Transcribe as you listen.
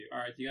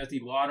right. Do you guys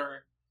need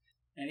water?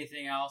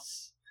 Anything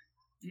else?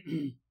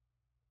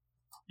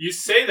 You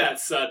say that,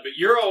 Sud, but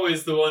you're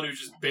always the one who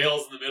just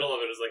bails in the middle of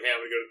it. Is like, hey, I'm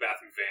gonna go to the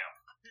bathroom, vamp.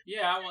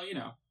 Yeah, well,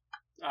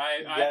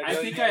 I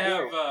think I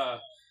have.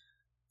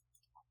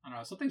 I don't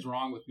know. Something's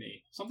wrong with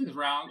me. Something's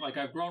wrong. Like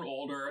I've grown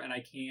older and I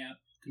can't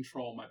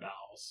control my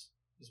bowels.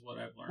 Is what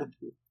I've learned.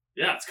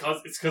 Yeah, it's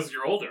because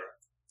you're older.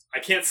 I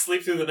can't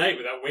sleep through the night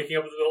without waking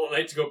up in the middle of the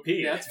night to go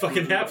pee. Yeah, That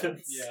fucking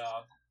happens.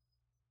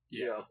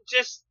 Yeah.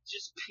 Just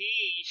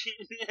pee.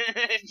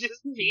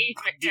 Just pee,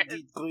 man.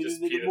 Clean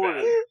Just it in pee the the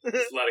morning. bed.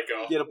 Just let it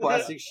go. Get a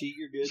plastic sheet,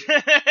 you're good.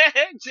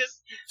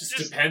 Just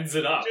depends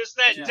it up. Just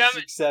that Yeah. dumb. Just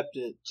accept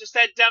it. Just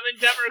that Dumb and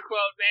Dumber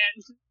quote,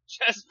 man.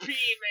 Just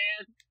pee,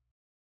 man.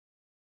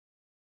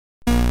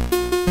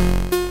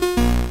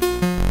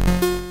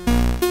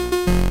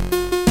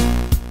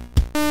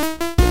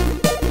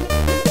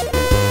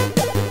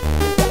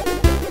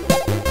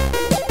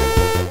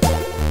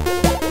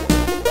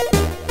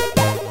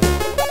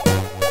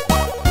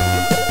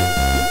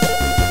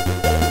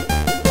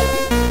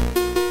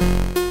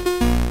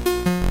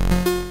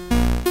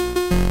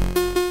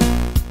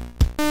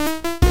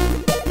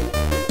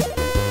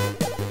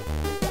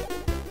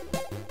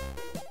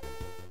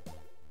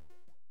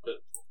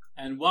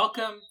 And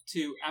welcome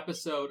to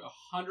episode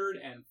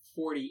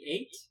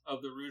 148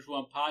 of the Rouge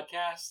One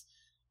podcast.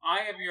 I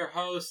am your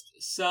host,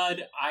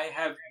 Sud. I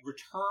have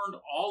returned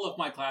all of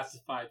my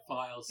classified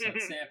files, Sud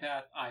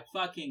Sampath. I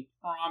fucking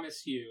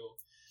promise you.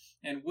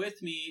 And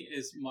with me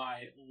is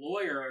my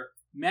lawyer,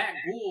 Matt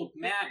Gould.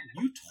 Matt,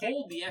 you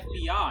told the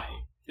FBI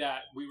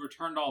that we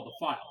returned all the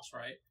files,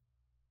 right?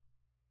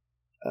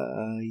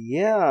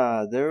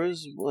 Yeah, there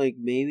was like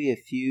maybe a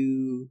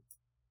few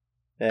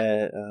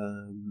that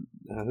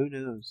who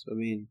knows? I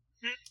mean,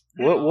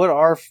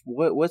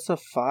 what's a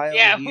file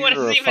Yeah, here what or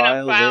does a even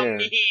file a file there?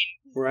 mean?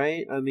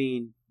 Right? I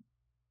mean,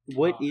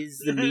 what is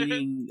the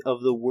meaning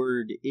of the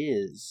word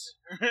is?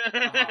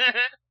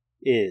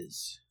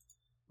 Is.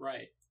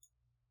 Right.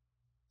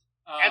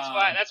 That's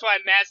why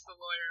Matt's the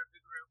lawyer of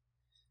the group.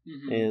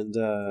 Mhm. And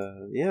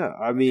yeah,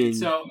 I mean,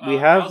 So, we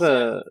have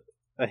also-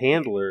 a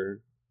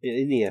handler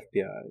in the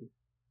FBI.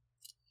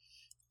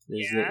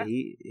 Yeah.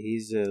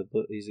 He's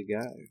a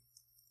guy.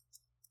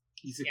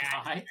 He's a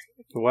Yeah. guy.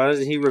 Why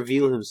doesn't he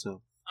reveal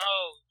himself?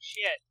 Oh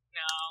shit!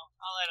 No,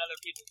 I'll let other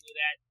people do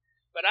that.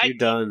 But You're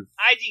done.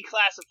 I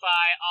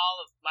declassify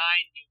all of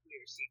my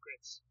nuclear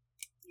secrets,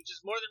 which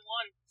is more than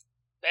one.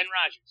 Ben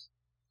Rogers.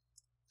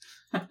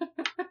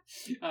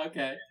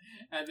 Okay.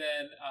 And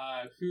then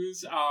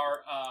who's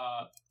our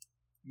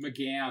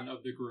McGann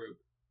of the group?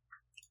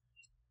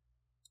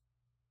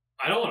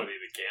 I don't want to be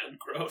McGann.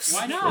 Gross.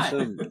 Why not?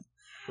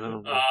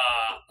 Oh.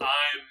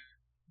 I'm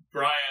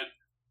Brian.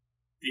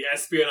 The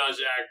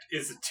Espionage Act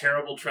is a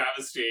terrible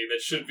travesty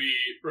that should be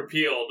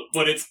repealed,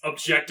 but it's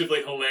objectively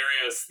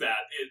hilarious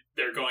that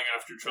they're going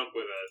after Trump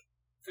with it.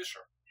 Fisher.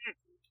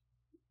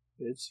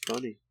 It's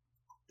funny.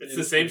 It's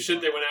the same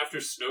shit they went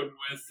after Snowden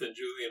with and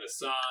Julian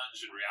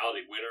Assange and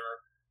Reality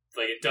Winner.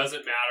 Like, it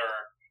doesn't matter.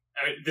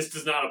 I mean, this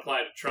does not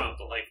apply to Trump,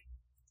 but, like,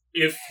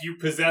 if you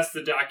possess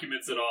the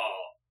documents at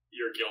all,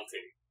 you're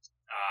guilty.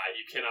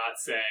 You cannot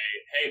say,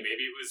 hey,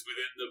 maybe it was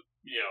within the,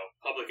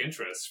 public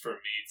interest for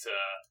me to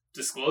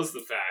disclose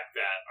the fact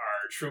that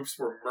our troops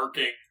were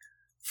murking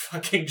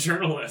fucking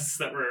journalists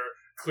that were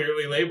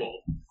clearly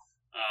labeled.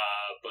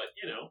 But,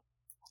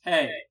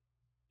 Hey,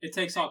 it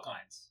takes all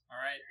kinds. All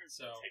right.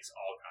 So it takes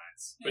all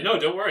kinds. But no,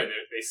 don't worry.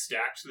 They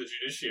stacked the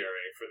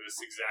judiciary for this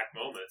exact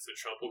moment, so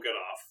Trump will get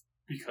off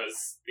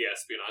because the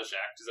Espionage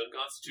Act is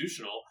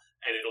unconstitutional,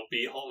 and it'll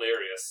be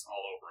hilarious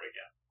all over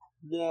again.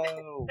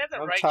 No, That's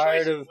a I'm right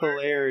tired choice of of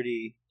word.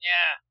 hilarity.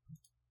 Yeah.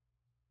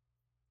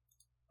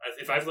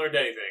 If I've learned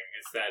anything,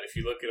 it's that if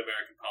you look at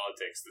American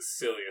politics, the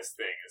silliest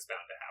thing is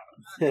bound to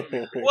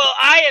happen. Well,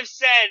 I have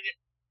said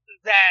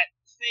that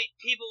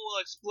people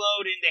will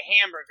explode into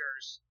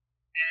hamburgers,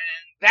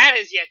 and that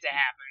has yet to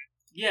happen.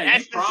 yeah,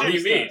 That's you the What do you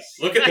promised mean? us.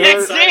 Look at the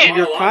That's inside it. of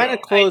You're Mar-a-Lago. kind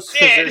of close I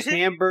because did. there's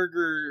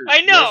hamburger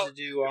I know,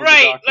 residue on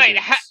right, the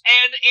documents.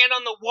 and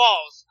on the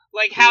walls,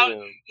 like how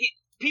Yeah.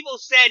 people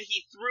said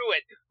he threw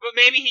it, but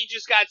maybe he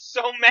just got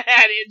so mad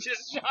it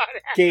just shot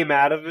out. Came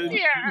out of it.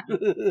 Yeah,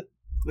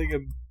 Like a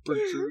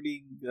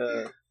protruding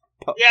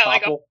yeah,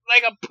 like popple.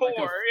 a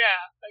pour,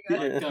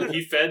 Yeah.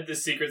 He fed the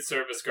Secret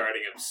Service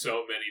guarding him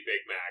so many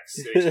Big Macs,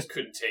 they just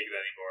couldn't take it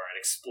anymore and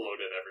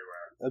exploded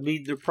everywhere. I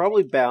mean, they're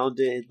probably bound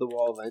to hit the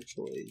wall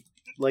eventually.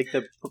 Like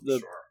the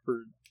Sure.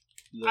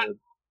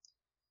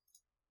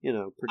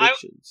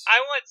 predictions. I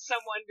want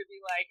someone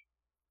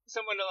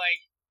to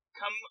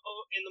come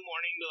in the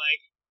morning, be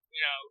like,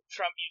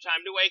 Trump, you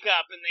time to wake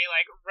up, and they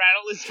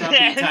rattle his Trump,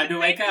 bed. you time to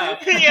wake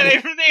up. Yeah,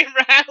 they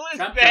rattle his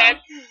Trump, bed,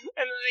 Trump.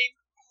 and then they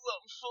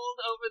fold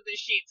over the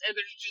sheets, and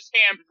there's just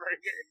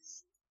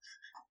hamburgers.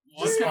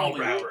 What's Small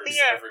going on? wrappers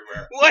Yeah.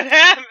 everywhere. What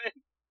happened?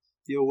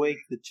 You awake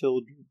the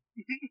children.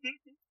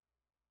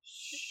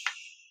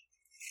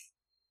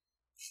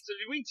 So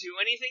did we do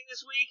anything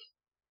this week?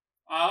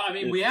 I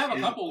mean, we have a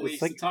couple It's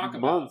weeks like to talk a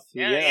about. month.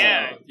 Yeah, Yeah.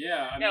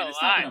 Yeah, I mean, Yeah, it's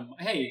a not lot.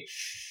 gonna. Hey,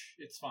 shh,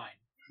 it's fine.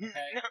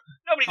 Okay.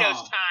 Nobody knows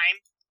Calm. time.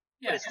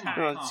 Yeah, It's come on,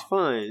 fine. No, it's calm.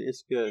 fine.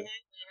 It's good.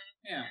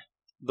 Yeah.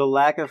 The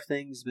lack of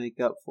things make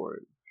up for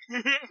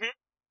it.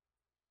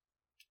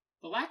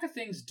 The lack of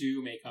things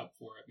do make up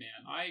for it,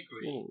 man. I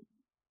agree. Oh.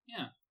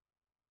 Yeah.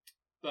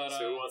 But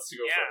So who wants to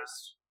go Yeah.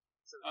 first?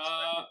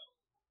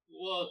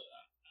 well,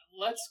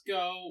 let's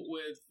go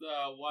with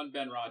one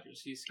Ben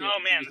Rogers. He was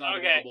not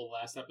okay. available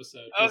last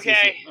episode because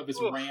Okay. of his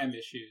Oof. RAM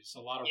issues.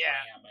 A lot of Yeah.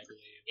 RAM, I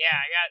believe. Yeah,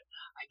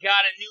 I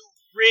got a new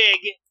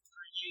rig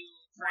for you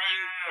Wow.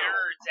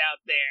 nerds out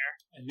there.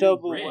 A new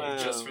Double rig. wow.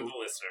 Just for the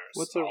listeners.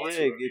 What's a all two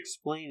rig? of you.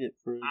 Explain it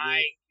for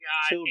I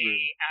got children.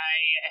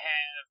 I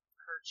have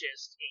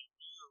purchased a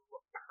new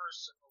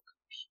personal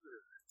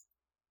computer.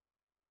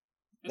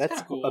 That's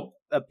That's kinda cool.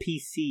 a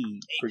PC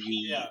for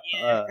you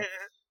Yeah.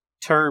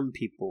 term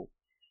people.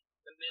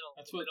 The middle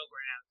That's what- middle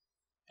ground.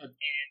 Uh,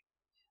 And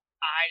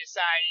I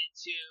decided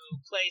to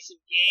play some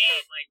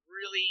game,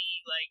 really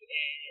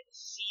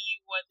see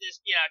what this,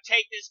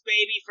 take this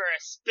baby for a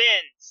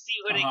spin,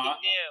 see what it Uh-huh.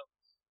 can do.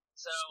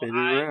 So Spin it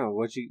around.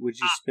 Would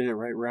you spin it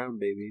right round,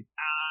 baby?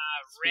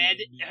 Red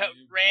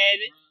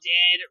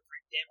Dead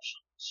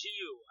Redemption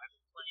 2. I've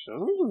been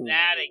playing Oh.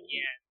 that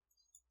again.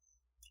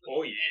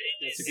 Oh, yeah.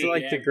 And That's a It's good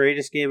like the game.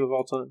 greatest game of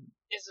all time.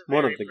 it's a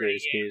One very of the pretty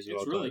greatest game. games of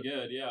all It's really time.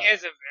 good, yeah.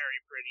 It's a very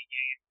pretty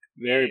game.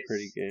 Very It's-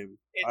 pretty game.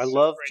 It's I so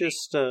love pretty.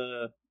 just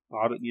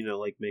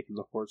like making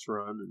the horse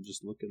run and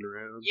just looking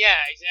around.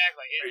 Yeah,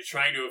 exactly. Are you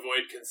trying to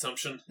avoid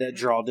consumption? That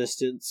draw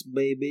distance,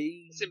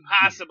 baby. It's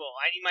impossible.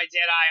 I need my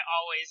dead eye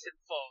always in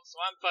full, so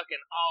I'm fucking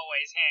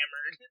always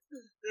hammered.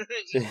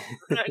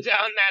 Just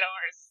down that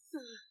horse.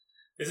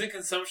 Isn't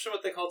consumption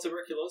what they call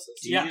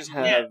tuberculosis? Do you Yeah. just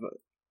have?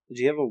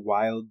 Do you have a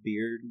wild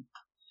beard?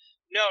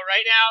 No,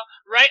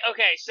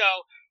 okay,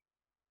 so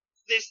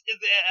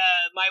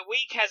my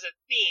week has a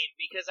theme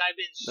because I've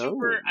been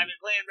I've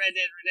been playing Red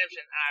Dead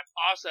Redemption, and I've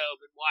also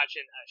been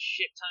watching a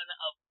shit ton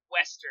of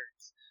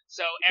westerns.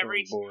 So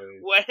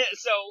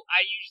so I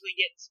usually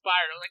get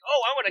inspired. I'm like,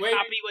 oh, I want to Wait.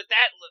 copy what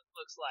that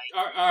looks like.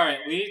 All right,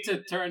 we need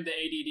to turn the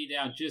ADD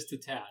down just a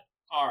tad.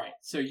 All right,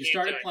 so you Yeah,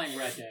 started do it. playing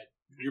Red Dead.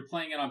 You're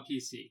playing it on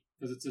PC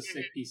because it's a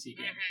sick PC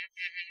game.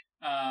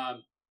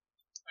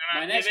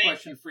 My next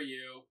question for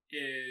you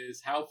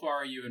is, how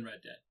far are you in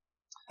Red Dead?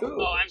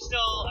 Oh, I'm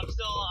still on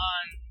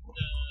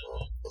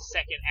the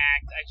second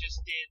act. I just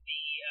did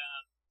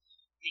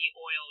the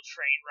oil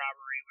train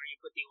robbery where you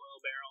put the oil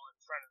barrel in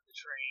front of the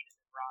train and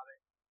then rob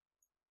it.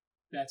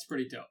 That's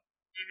pretty dope.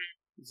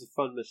 It's a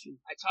fun mission.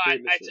 I taught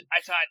Great mission.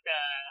 I taught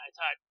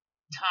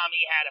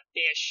Tommy how to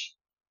fish.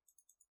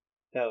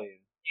 Hell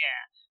yeah!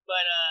 Yeah,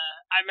 but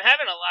I'm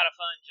having a lot of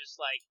fun just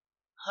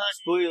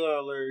hunting. Spoiler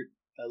alert!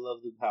 I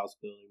love the house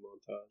building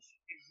montage.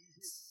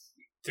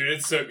 Dude,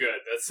 it's so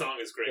good. That song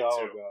is great,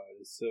 Oh too. god,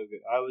 it's so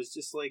good. I was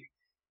just like,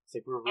 it's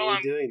like we're Oh,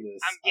 really doing this.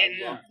 I'm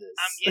getting- I love this.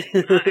 I'm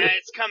getting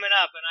it's coming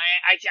up, and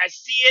I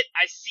see it.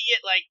 I see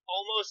it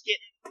almost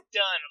getting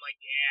done. I'm like,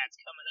 yeah, it's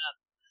coming up.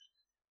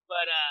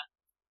 But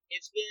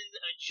it's been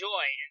a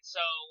joy, and so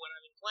when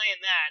I've been playing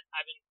that,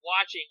 I've been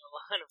watching a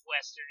lot of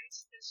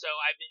westerns, and so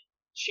I've been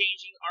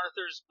changing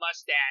Arthur's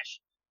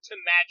mustache to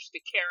match the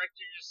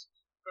characters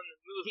from the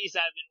movies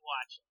I've been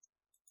watching.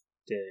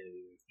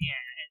 Dude.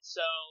 Yeah, and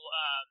so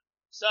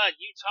Sud,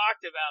 you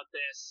talked about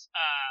this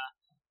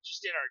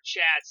just in our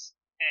chats,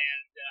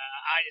 and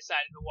I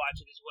decided to watch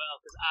it as well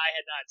because I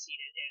had not seen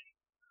it in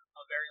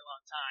a very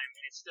long time,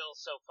 and it's still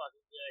so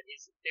fucking good.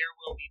 Is There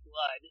Will Be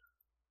Blood?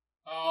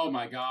 Oh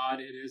my god,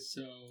 it is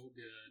so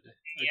good.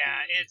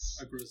 Yeah, Agreed. it's-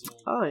 a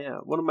grizzle. Oh yeah,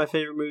 one of my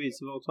favorite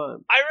movies of all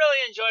time. I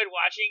really enjoyed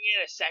watching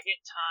it a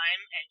second time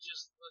and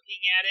just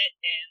looking at it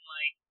in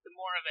the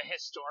more of a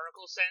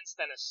historical sense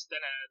than a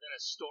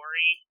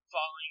story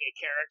following a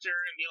character,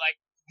 and be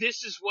like, this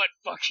is what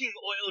fucking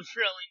oil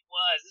drilling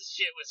was. This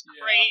shit was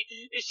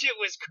crazy. This shit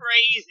was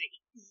crazy.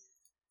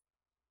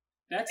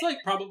 That's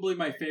probably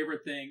my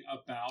favorite thing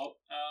about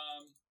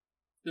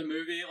the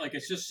movie.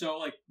 It's just so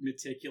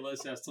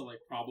meticulous as to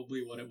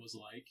probably what it was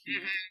like.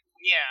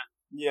 Yeah,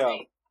 Yeah,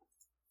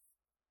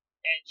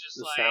 and just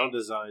the sound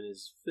design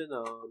is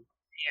phenomenal.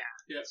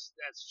 yeah, Yes.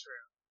 that's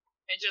true.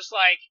 And just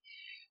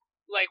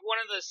one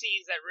of the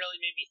scenes that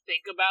really made me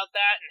think about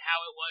that and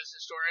how it was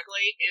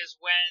historically is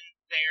when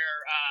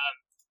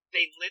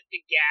they lit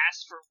the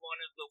gas for one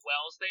of the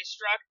wells they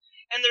struck,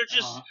 and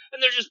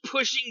they're just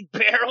pushing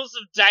barrels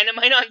of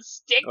dynamite on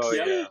sticks Oh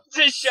yeah,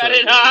 to shut So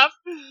it good. off.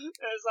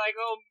 It's like,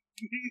 oh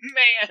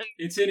man,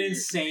 It's an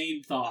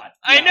insane thought.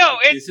 I know,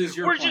 this is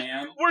your we're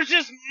plan. we're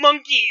just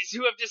monkeys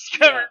who have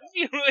discovered,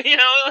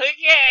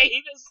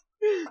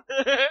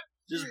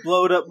 just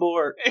blow it up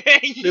more. yeah.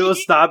 It'll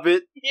stop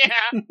it. Yeah,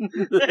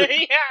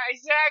 yeah,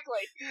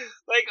 exactly.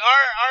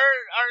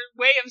 Our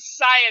way of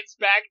science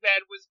back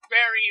then was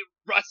very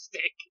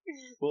rustic.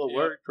 Well, it Yeah.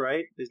 worked,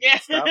 right? It Yeah.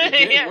 stop It it.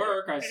 did Yeah.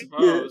 work, I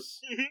suppose.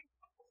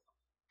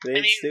 They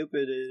ain't mean-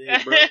 stupid. It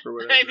ain't broke or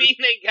whatever. I mean,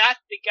 they got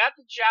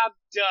the job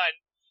done.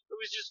 It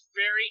was just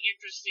very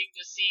interesting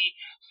to see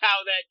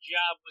how that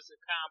job was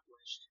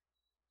accomplished.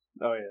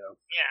 Oh yeah.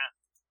 Yeah.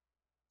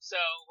 So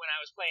when I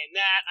was playing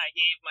that, I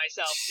gave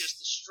myself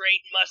just a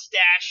straight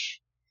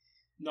mustache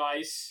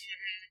Nice.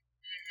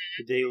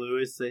 The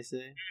Day-Lewis, they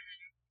say.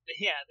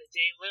 Yeah, the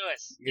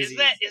Day-Lewis. Is Is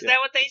he- that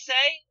what they say?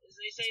 Is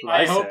they say? That's what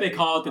I I hope say. they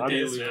call it the I'm Day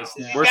just- Lewis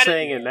now. We're gotta-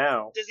 saying it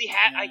now. Does he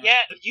have? I Yeah.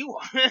 get you.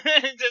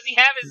 Does he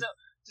have his?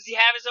 Does he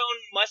have his own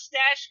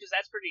mustache? Because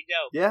that's pretty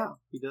dope. Yeah,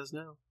 he does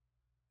now.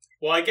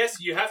 Well, I guess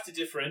you have to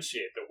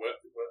differentiate the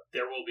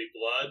There Will Be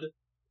Blood,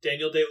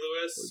 Daniel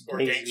Day-Lewis, or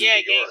Gangs Gangs Yeah,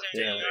 of New York. Gangs of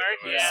New Daniel York,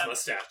 Day-Lewis yeah.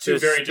 mustache. Two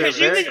very They're different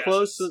very mustaches.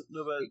 close.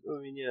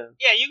 I mean, yeah.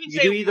 Yeah, you can You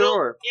say do either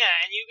or.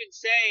 Yeah, and you can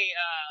say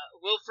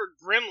Wilford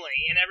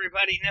Brimley, and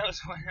everybody knows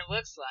what it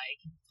looks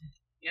like.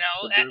 You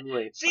know,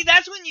 Grimly. see,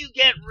 that's when you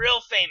get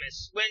real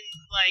famous, when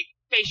like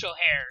facial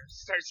hair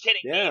starts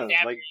getting Yeah, named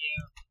after like-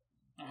 you.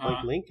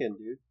 Like Lincoln,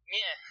 dude.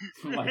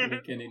 Yeah, Like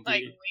Lincoln, indeed.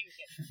 like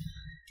Lincoln.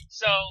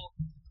 So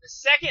the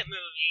second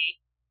movie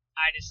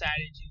I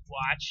decided to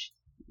watch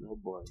Oh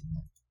boy.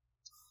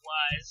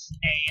 was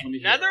Let me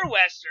hear another it.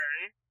 western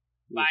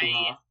by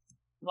Uh-huh.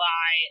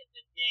 by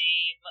the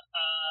name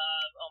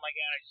of, oh my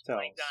god, I just Tell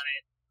blanked us. on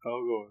it. Oh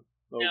boy.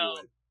 Oh No.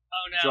 boy.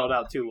 Oh no. Drawn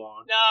out too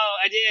long. No,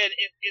 I did.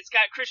 It's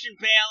got Christian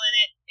Bale in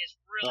it. It's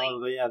really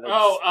Oh yeah. That's,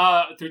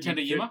 Oh, 310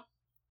 to Yuma?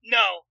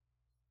 no.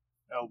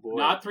 Oh boy.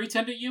 Not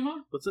 310 to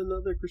Yuma? What's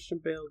another Christian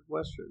Bale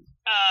western?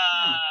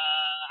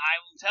 I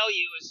will tell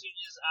you as soon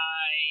as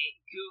I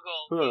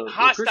Google Well,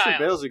 Hostiles. Christian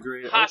Bale's a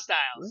great.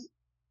 Hostiles.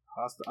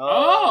 Hostile.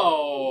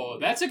 Oh,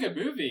 that's a good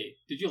movie.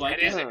 Did you like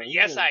That is it? it.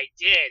 Yeah, Yes, yeah. I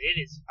did. It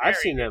is. I've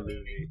very seen good that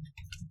movie.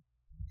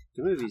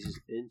 The movie's just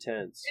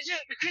intense. It's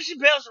just Christian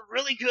Bale's a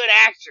really good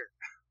actor.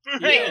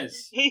 He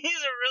is.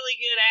 He's a really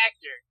good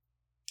actor.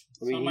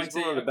 I mean, Some might he's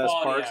say one of the a best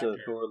quality parts of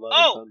actor. Thor: Love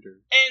Oh! and Thunder.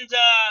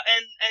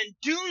 And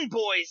Dune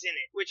Boy's in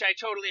it, which I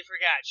totally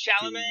forgot. Dude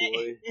Chalamet.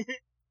 boy.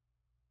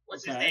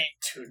 What's Okay. his name?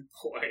 Dude,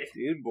 boy.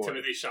 Dude boy.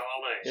 Timothy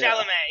Chalamet. Yeah.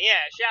 Chalamet.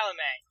 Yeah,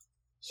 Chalamet.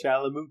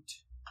 Chalamoot.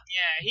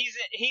 Yeah, he's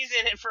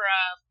in it for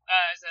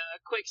as a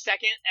quick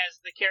second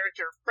as the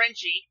character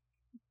Frenchie.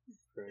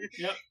 Right.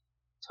 Yep.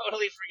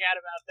 Totally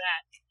forgot about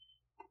that.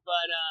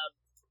 But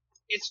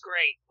it's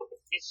great.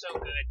 It's so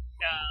good.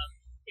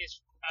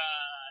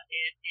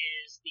 It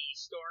is the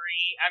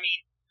story. I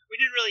mean, we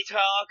didn't really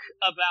talk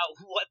about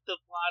what the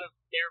plot of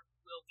There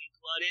Will Be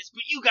Blood is,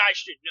 but you guys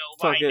should know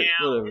by Fuck it. now.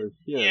 Whatever.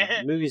 Yeah.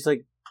 Yeah. The movie's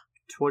like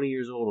 20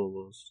 years old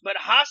almost.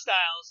 But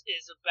Hostiles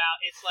is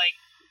about. It's like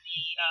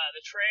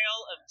the Trail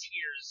of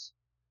Tears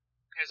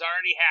has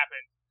already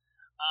happened.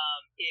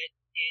 It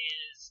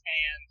is,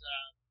 and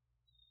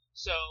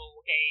so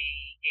a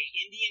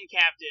Indian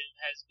captive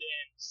has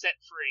been set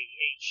free,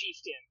 a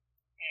chieftain,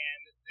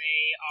 and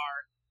they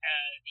are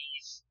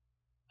these.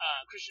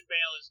 Christian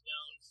Bale is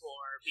known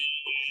for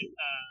being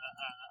a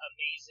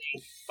amazing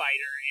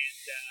fighter and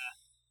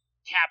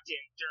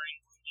captain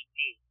during Wounded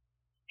Knee,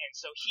 and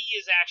so he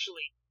is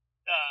actually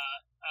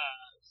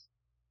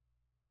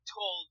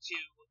told to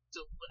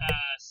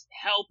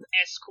help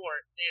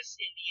escort this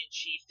Indian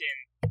chieftain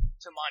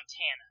to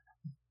Montana.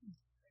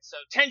 So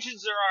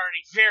tensions are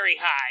already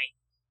very high,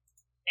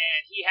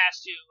 and he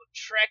has to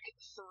trek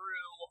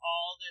through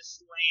all this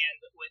land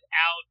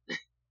without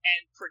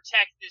and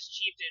protect this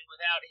chieftain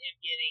without it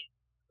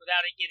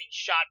getting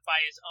shot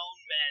by his own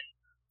men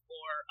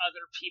or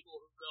other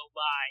people who go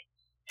by.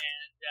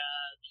 And the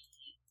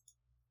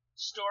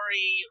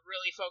story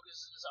really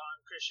focuses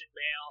on Christian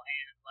Bale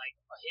and like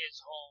his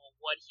whole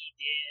what he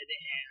did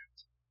and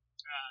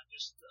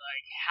just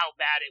like how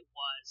bad it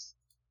was.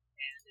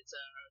 And it's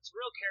a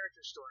real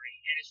character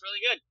story, and it's really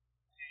good.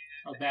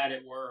 How bad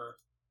it were.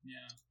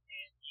 Yeah.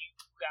 And you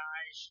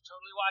guys should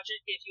totally watch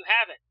it if you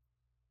haven't.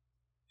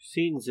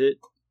 Seen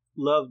it.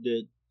 Loved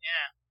it.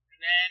 Yeah.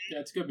 And then Yeah,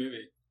 it's a good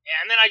movie.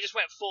 and then I just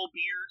went full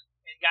beard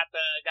and got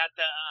the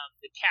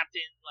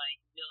captain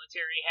like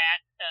military hat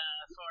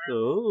for him.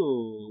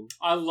 Oh.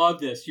 I love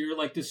this. You're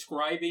like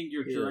describing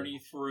your Yeah. journey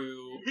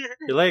through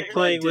You like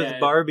playing with Dead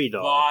Barbie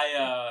dolls.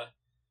 via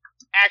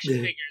Action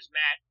figures,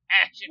 Matt.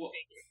 Action Well-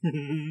 figures.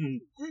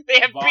 They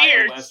have via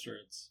beards.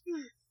 westerns.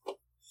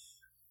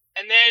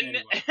 And then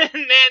Anyway.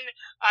 and then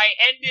I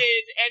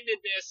ended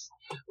this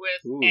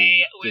with Ooh,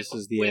 with this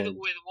is the with, end.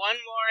 with one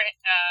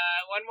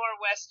more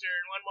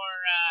western, one more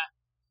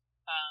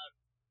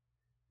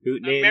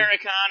Hoot name?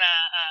 Americana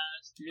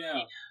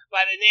Yeah.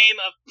 by the name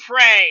of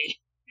Prey.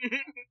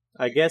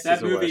 I guess That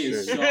it's a movie western.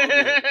 is so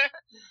good.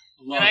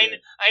 Love I,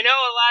 it. I know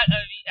a lot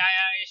of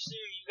I assume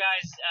you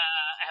guys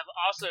have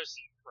also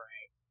seen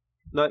Prey.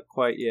 Not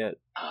quite yet,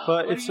 Oh,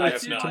 but what it's do you like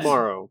guys do?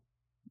 tomorrow.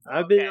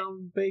 I've Okay. been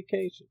on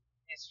vacation.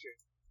 It's true.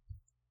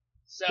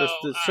 So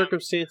The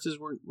circumstances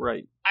weren't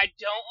right. I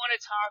don't want to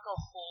talk a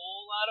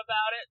whole lot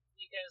about it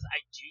because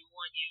I do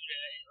want you to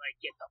like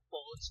get the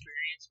full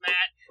experience,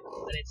 Matt.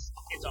 But it's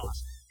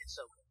awesome. It's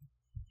so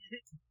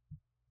good.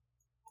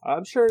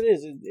 I'm sure it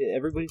is.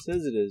 Everybody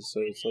says it is,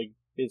 so it's like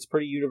it's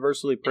pretty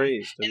universally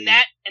praised. I mean,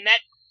 And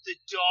that the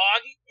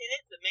dog in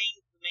it, the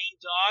main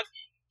dog,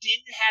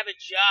 didn't have a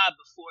job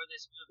before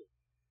this movie.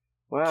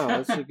 wow,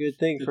 that's a good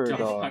thing The for a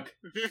dog.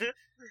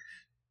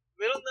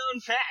 Little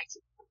known fact.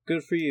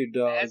 Good for you,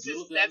 dog. That's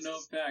Little That's known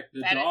his- fact.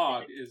 The that is-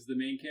 dog is the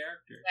main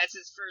character. That's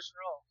his first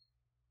role.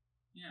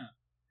 Yeah.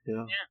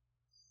 Yeah.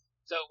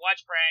 So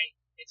watch Prey.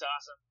 It's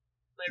awesome.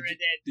 Play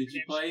Red Dead. Did you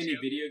play any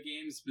 2. video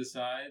games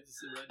besides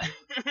Red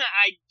Dead?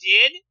 I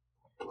did.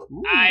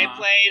 Ooh. I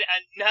played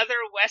another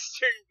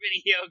Western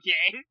video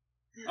game.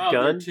 Oh,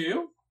 Gun? there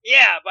too?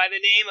 Yeah, by the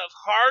name of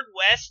Hard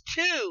West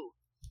 2.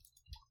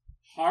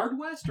 Hard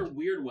West or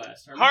Weird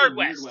West? I Hard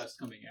remember West. Weird West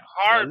coming out.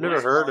 Hard I've never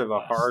West. heard of a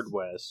West. Hard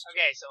West.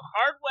 Okay, so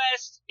Hard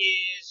West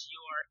is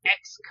your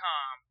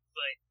XCOM,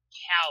 but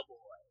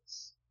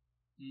cowboys.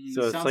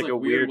 So it's sounds like a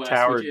Weird weird West,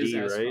 Tower which is D,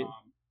 right?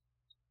 XCOM.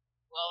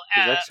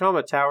 Well, Is XCOM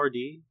a Tower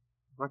D?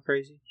 Am I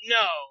crazy?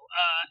 no,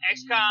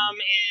 XCOM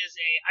is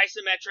a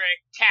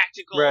isometric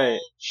tactical Right.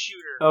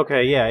 shooter.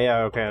 Okay, yeah,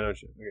 okay, I know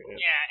what yeah.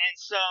 Yeah, and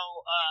so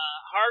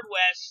Hard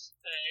West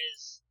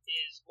is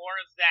more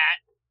of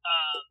that.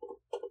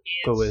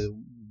 It's But with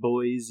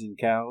boys and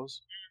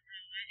cows?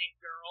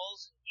 and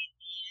girls and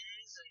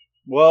Indians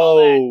and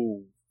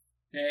Whoa!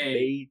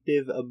 Hey,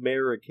 Native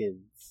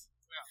Americans.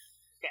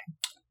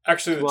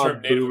 Actually, the Come on,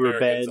 term Native Boomer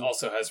Americans Ben.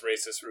 also has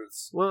racist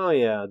roots. Well,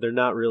 yeah, they're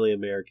not really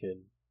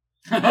American.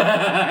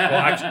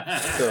 actually,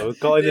 So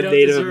calling They them don't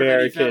Native deserve any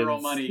Americans.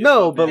 federal money is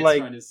No, what but Ben's like,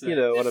 trying to say. you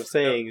know what I'm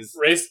saying is,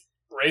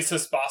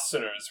 Racist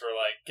Bostoners were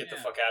like, "Get the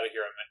Yeah. fuck out of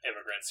here,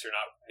 immigrants! You're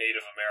not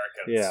Native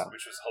Americans." Yeah.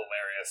 Which was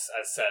hilarious,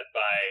 as said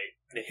by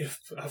Native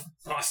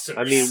Bostoners.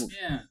 I mean,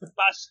 Yeah,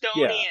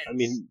 Bostonians. yeah, I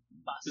mean,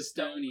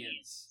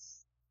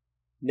 Bostonians.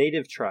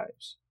 native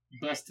tribes.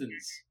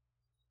 Bustins.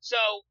 So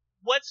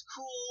what's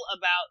cool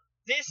about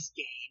this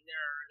game?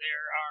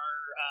 There are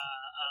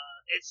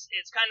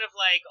it's kind of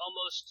like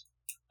almost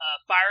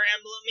Fire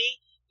Emblem-y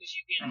because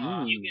you can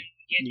Uh-huh. you can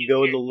get You new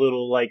go in char- the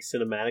little like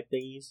cinematic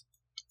thingies.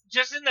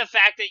 just in the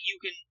fact that you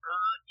can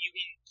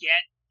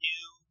get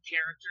new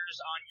characters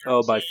on your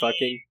Oh, by team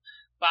fucking.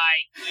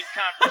 by good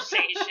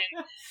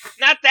conversation.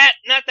 not that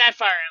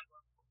Fire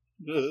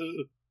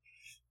Emblem.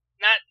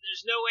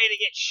 There's no way to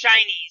get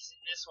shinies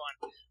in this one.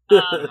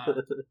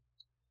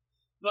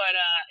 But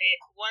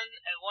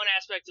one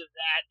aspect of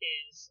that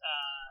is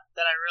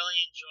that I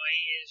really enjoy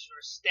is your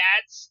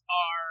stats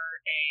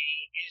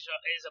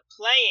is a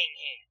playing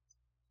hand.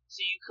 So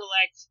you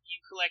collect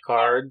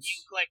Cards? You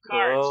collect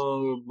cards.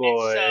 Oh And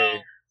boy.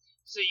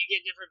 so you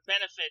get different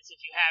benefits if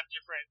you have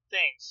different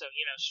things. So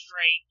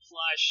straight,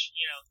 flush,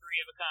 three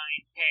of a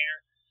kind, pair.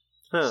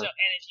 Huh. So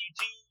and if you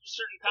do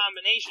certain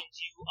combinations,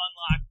 you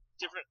unlock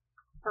different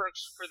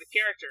perks for the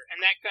character,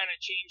 and that kind of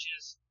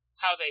changes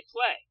how they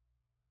play.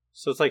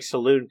 So it's like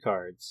saloon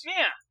cards.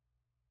 Yeah.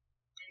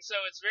 And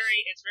so it's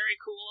very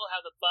cool how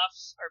the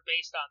buffs are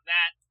based on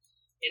that.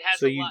 It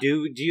has So a you lot.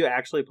 do you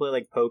actually play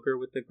like poker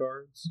with the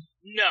cards?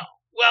 No.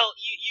 Well,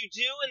 you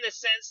do in the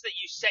sense that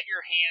you set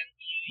your hand.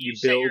 You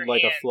set build your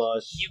like a hand,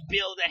 flush. You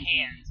build a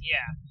hand,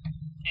 yeah.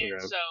 And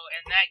Okay.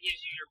 and that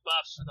gives you your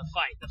buffs for the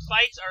fight. The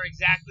fights are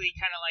exactly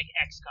kind of like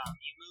XCOM.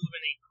 You move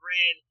in a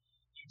grid.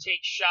 You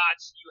take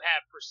shots. You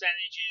have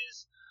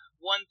percentages.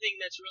 One thing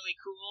that's really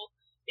cool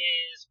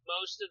is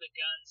most of the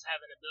guns have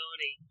an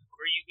ability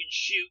where you can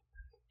shoot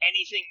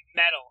anything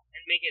metal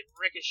and make it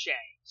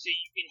ricochet, so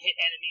you can hit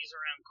enemies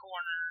around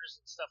corners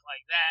and stuff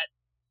like that.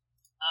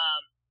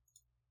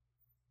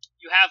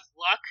 You have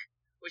luck,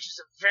 which is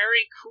a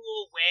very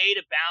cool way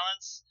to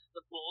balance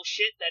the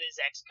bullshit that is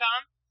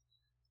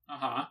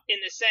XCOM, in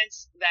the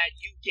sense that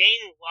you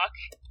gain luck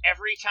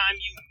every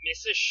time you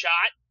miss a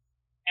shot,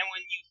 and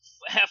when you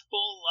have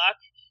full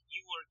luck,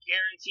 you are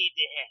guaranteed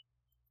to hit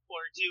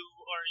or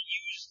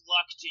use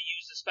luck to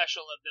use a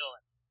special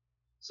ability.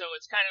 So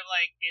it's kind of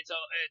like it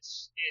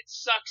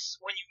sucks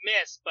when you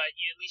miss, but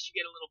at least you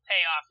get a little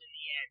payoff in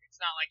the end.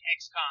 It's not like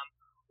XCOM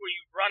where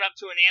you run up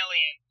to an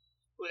alien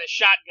with a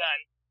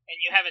shotgun and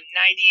you have a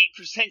 98%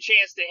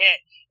 chance to hit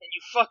and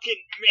you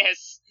fucking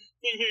miss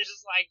and you're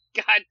just like,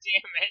 God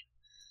damn it,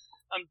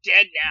 I'm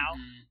dead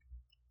now.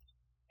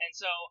 And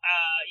so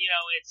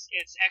it's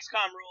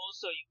XCOM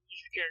rules, so you lose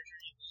your character,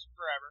 you lose it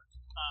forever.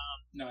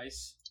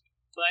 Nice.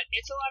 But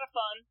it's a lot of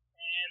fun,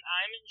 and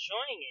I'm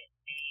enjoying it.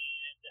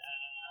 And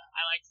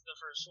I liked the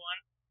first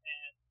one,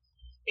 and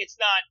it's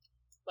not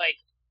like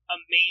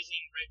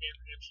amazing Red Dead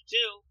Redemption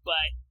 2,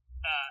 but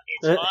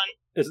it's fun.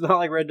 It's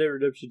not like Red Dead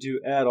Redemption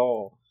 2 at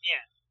all.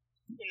 Yeah,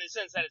 in the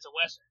sense that it's a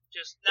western,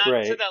 just not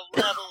Right. to the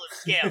level of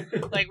scale.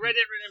 Like Red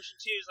Dead Redemption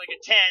 2 is like a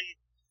 10,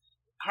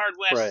 Hard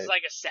West is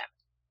like a 7,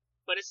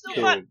 but it's still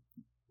fun.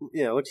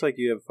 Yeah, it looks like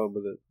you have fun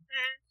with it.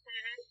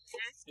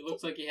 It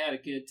looks like you had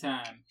a good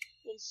time.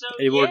 And so,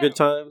 Any more good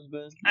times,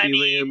 Ben? I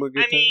Any more good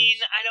times?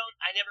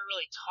 I never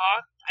really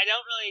talked. I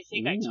don't really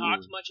think I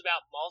talked Ooh. much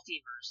about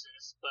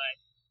multiverses,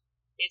 but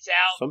it's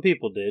out. Some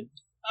people did.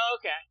 Oh,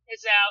 okay,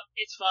 it's out.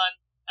 It's fun.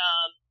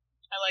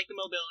 I like the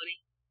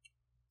mobility.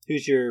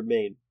 Who's your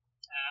main?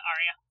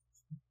 Arya.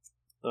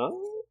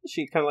 Oh,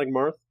 she kind of like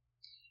Marth?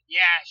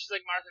 Yeah, she's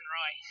like Martha and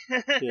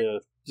Roy. Yeah,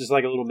 just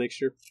like a little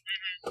mixture.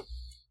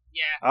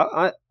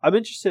 Yeah. I'm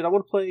interested. I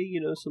want to play,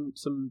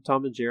 some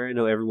Tom and Jerry. I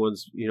know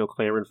everyone's,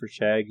 clamoring for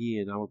Shaggy,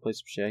 and I want to play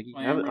some Shaggy.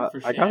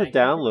 I got it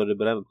downloaded,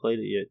 but I haven't played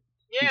it yet.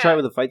 Yeah. You try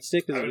it with a fight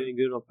stick? Is I it would- getting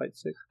good on fight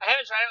stick? I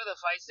haven't tried it with a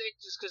fight stick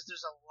just because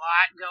there's a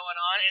lot going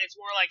on, and it's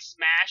more like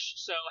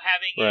Smash. So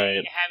having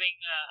Right.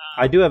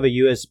 a I do have a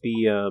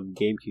USB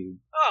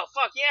GameCube. oh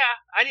fuck yeah,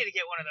 I need to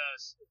get one of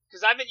those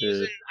because I've been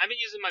Yeah.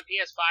 using my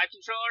PS5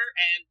 controller,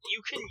 and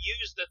you can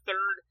use the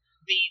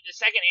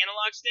second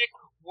analog stick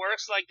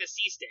works like the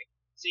C stick,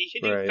 so you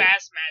can do Right.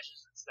 fast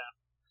smashes and stuff.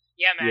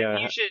 Yeah, man, Yeah.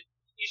 you should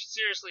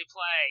seriously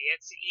play.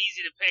 It's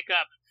easy to pick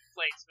up and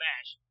play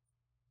Smash.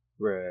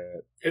 Right.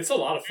 It's a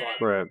lot of fun.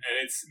 Right. And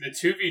it's the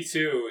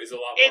 2v2 is a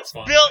lot It's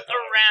more fun. built than I thought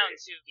it would around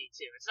be.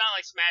 2v2. It's not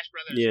like Smash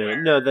Brothers. Yeah,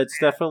 where, no, that's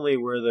definitely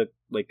where the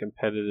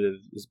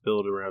competitive is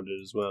built around it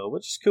as well,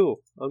 which is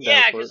cool. I'm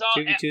Yeah, down for it. 'cause all-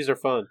 2v2s are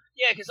fun.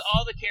 Yeah, because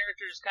all the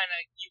characters kind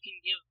of you can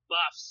give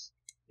buffs.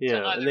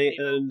 Yeah, other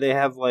and they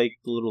have like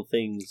little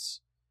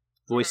things,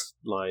 voice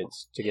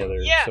lines together,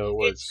 Yeah, so it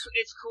works.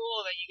 it's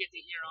cool that you get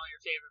to hear all your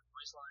favorite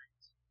voice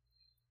lines.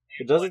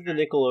 But doesn't the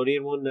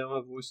Nickelodeon one now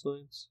have voice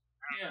lines?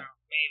 Yeah.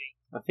 Maybe.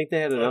 I think they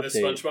had an Oh, the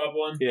update. SpongeBob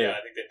one? Yeah.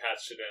 I think they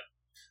patched it in.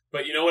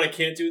 But you know what I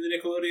can't do in the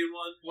Nickelodeon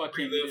one? What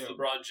can you Relive do?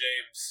 LeBron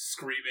James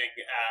screaming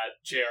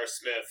at J.R.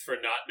 Smith for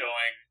not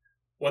knowing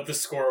what the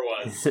score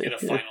was in a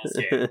finals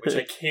game, which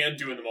I can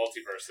do in the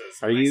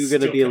multiverses. Are and I you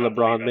gonna still be a cannot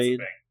LeBron believe that's a main?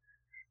 thing.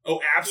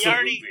 Oh,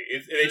 absolutely.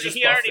 They just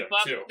he buffed already him,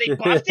 buffed too. They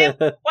buffed him?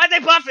 Why'd they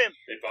buff him?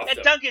 They buffed That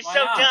him. dunk is Why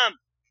so not? dumb.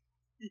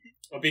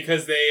 Well,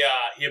 because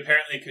he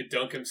apparently could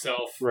dunk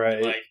himself, Right.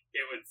 and, like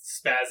it would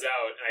spaz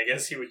out, and I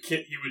guess he would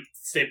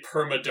stay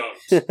perma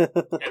dunked,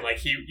 and like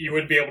he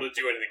wouldn't be able to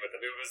do anything with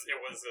him.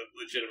 It was a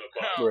legitimate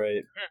bug. Oh.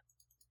 Right.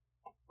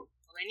 Well,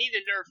 they need to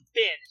nerf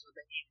Finn, is what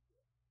they need.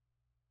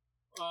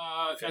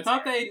 I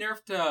thought they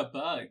nerfed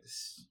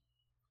Bugs.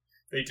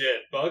 They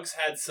did. Bugs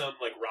had some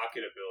like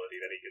rocket ability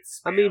that he could.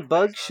 I Spam. mean, He's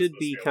Bugs not should supposed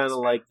be to able kind to of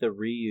spam. like the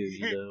Ryu,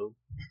 you know?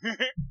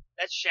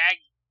 That's Shaggy.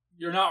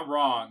 You're not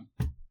wrong,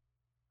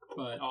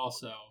 but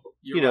also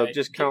you're You know, right.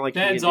 just kinda like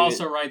you Ben's can do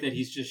also right that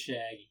he's just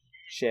Shaggy.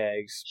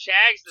 Shags.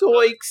 Shag's the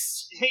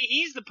Zoinks!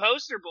 He's the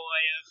poster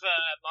boy of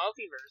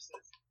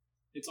multiverses.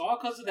 It's all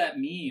because of that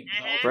meme. the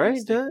Mhm. Ultimate Right,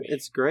 Stick dude? meme.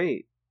 It's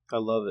great. I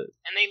love it.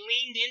 And they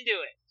leaned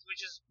into it,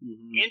 which is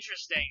Mhm.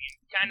 interesting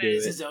and kind Do of it.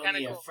 This is only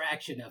kinda a cool.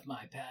 fraction of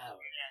my power.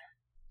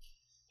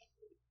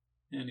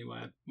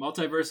 Anyway,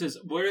 Multiverses,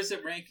 where does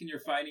it rank in your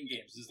fighting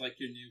games? Is this like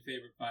your new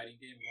favorite fighting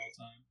game of all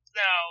time?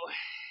 No.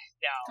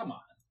 Come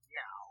on.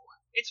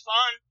 It's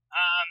fun.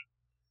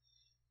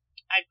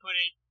 I'd put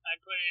it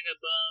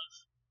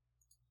above.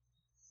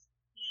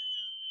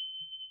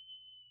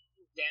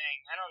 Dang,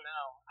 I don't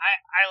know.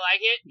 I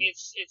like it.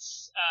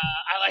 It's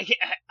I like it.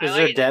 I Is like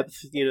there it. depth?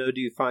 You know, do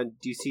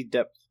you see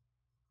depth?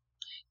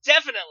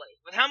 Definitely,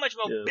 with how much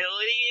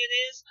mobility it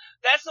is.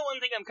 That's the one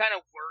thing I'm kind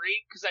of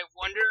worried because I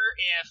wonder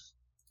if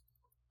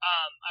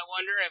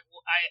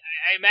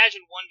I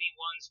imagine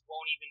 1v1s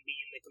won't even be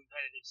in the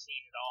competitive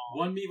scene at all.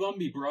 1v1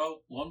 me,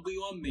 bro.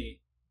 1v1 me.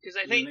 Because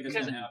I You think think it's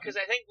gonna happen? because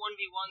I think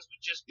 1v1s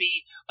would just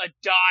be a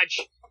dodge.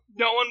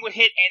 No one would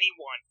hit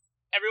anyone.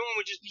 Everyone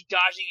would just be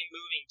dodging and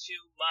moving too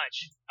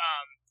much.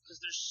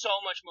 Because there's so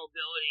much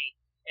mobility.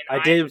 And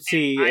I did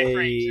see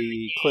iframes in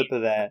the a game. clip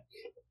of that.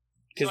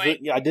 So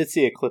I did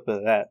see a clip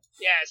of that.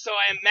 Yeah, so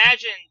I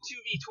imagine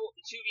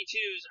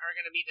 2v2s are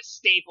going to be the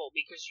staple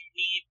because you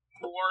need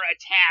more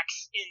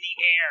attacks in the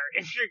air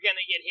if you're going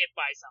to get hit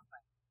by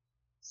something.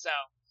 So,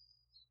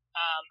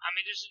 I'm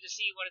interested to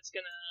see what it's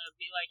going to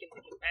be like in the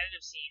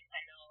competitive scene.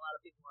 I know a lot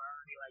of people are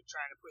already like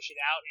trying to push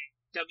it out, and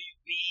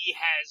WB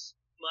has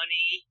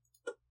money,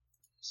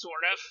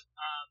 sort of.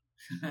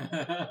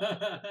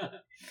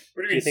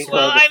 What do Do you you think mean?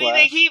 Well, the I mean,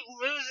 they Flash? keep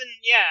losing.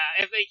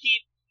 Yeah, if they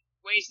keep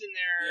wasting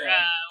their,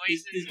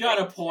 He's got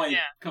a point.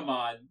 Yeah. Come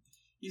on.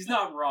 He's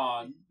not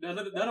wrong. None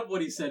of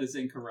what he said is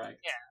incorrect.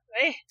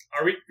 Yeah.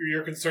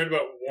 You're concerned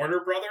about Warner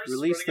Brothers?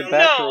 Release running the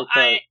out of- back No, row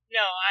cut.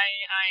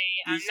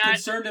 I'm He's not.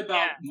 concerned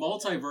about yeah.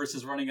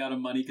 multiverses running out of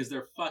money because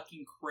they're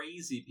fucking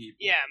crazy people.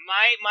 Yeah,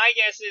 my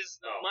guess is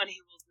the Oh. money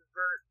will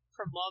divert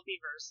from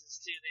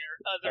multiverses to their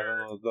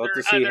other. I'll have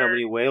to their see how other-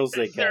 many whales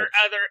they their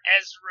catch. other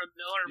Ezra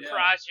Miller Yeah.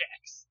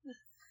 projects.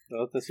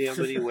 I'll have to see how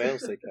many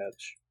whales they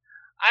catch.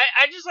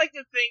 I just like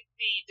to think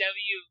the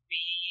WB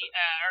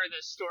or the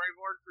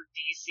storyboard for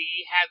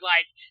DC had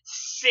like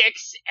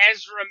 6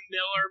 Ezra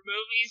Miller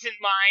movies in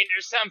mind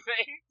or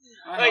something.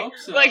 I hope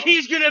so. Like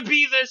he's gonna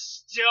be the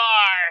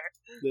star.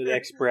 The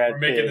next Brad We're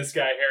making Pitt. this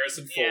guy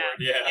Harrison Ford.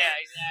 Yeah. Yeah,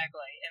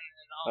 exactly. And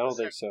then I all don't of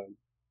a think so. sudden,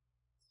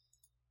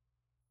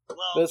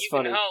 well, That's you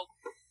funny. can hope.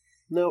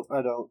 Nope,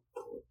 I don't.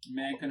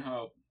 Man can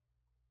hope.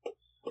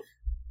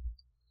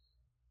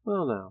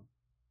 Well, no.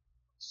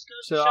 Just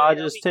goes to So show I you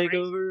they'll just be take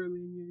crazy. over? I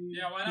mean,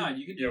 Yeah, why not?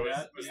 You can Yeah, do was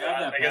that. was You have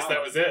that? I guess that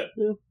power. was it.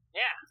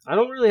 I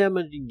don't really have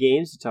many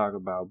games to talk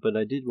about, but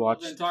I did watch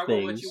Well, then talk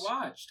things. about what you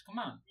watched. Come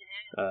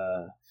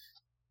on.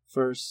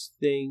 First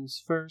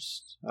things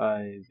first,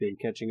 I've been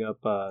catching up,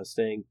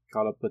 staying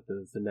caught up with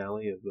the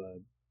finale of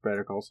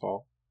Better Call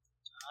Saul.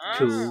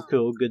 Ah.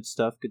 Cool, good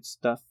stuff.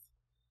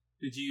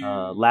 Did you?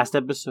 Last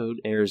episode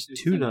airs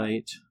It's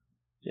tonight.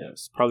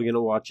 Yes, probably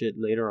gonna watch it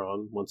later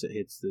on once it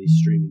hits the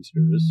streaming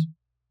service.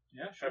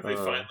 Yeah, sure. Have they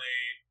Uh, finally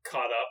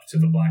caught up to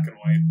the black and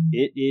white?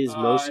 It is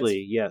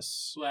mostly,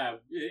 yes.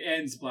 It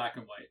ends black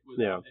and white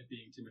without it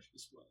being too much of a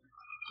spoiler.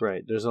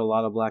 Right. There's a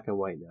lot of black and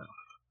white now,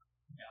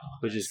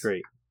 which nice. is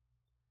great.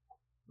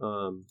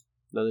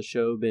 Another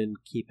show been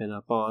keeping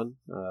up on.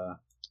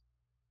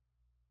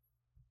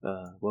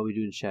 What We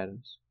Do in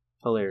Shadows.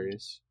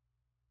 Hilarious.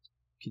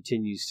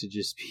 Continues to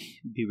just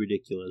be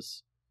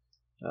ridiculous.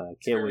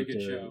 Can't wait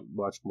to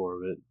watch more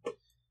of it.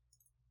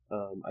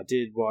 I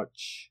did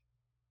watch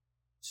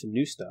some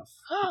new stuff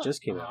that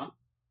just came out.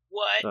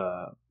 What?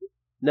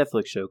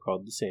 Netflix show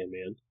called The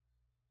Sandman.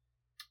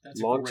 That's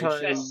Long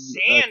time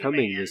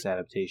coming, this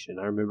adaptation.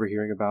 I remember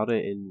hearing about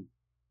it in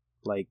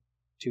like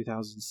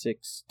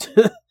 2006.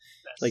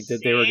 Like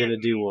that they were going to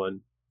do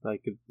one.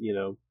 Like, you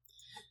know.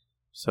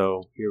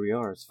 So here we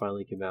are. It's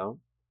finally come out.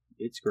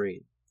 It's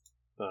great.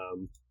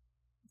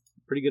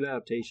 Pretty good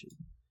adaptation.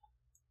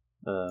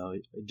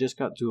 It just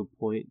got to a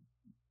point,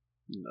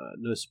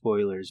 no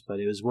spoilers, but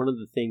it was one of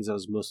the things I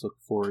was most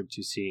looking forward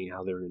to seeing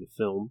how they were going to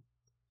film.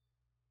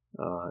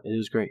 And it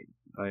was great.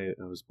 I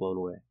was blown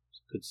away.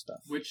 Good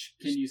stuff.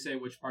 Can you say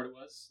which part it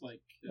was?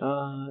 Like,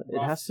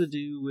 it has to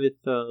do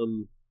with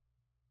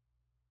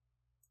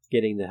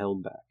getting the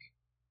helm back.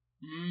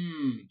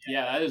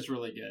 Yeah, that is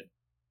really good.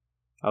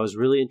 I was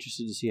really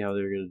interested to see how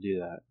they were going to do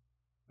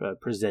that.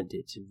 Present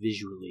it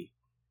visually.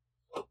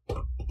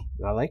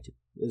 I liked it.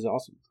 It was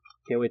awesome.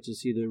 Can't wait to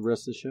see the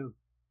rest of the show.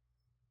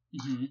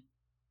 Mm-hmm.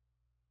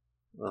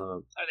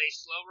 Are they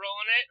slow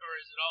rolling it, or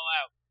is it all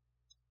out?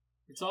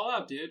 It's all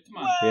out, dude. Come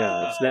on. Whoa!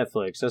 Yeah, it's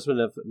Netflix. That's what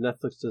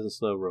Netflix doesn't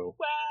slow roll.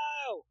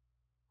 Wow!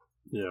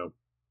 Yeah.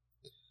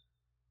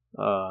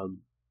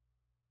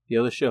 The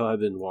other show I've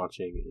been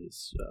watching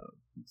is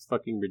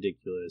fucking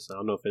ridiculous. I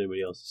don't know if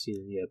anybody else has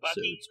seen any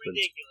episodes, but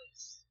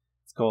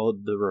it's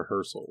called The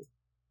Rehearsal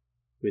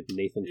with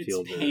Nathan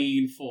Fielder. It's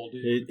painful,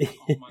 dude.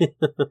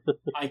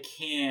 I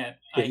can't.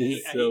 I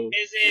hate it so much.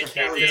 Is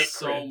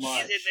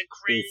it the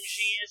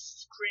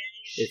cringiest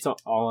cringe? It's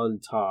on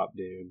top,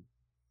 dude.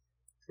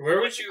 Where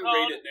would you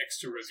rate it next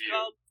to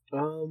review?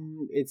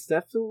 It's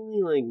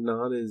definitely like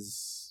not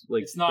as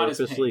like it's not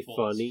purposely as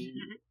funny.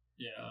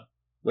 Yeah.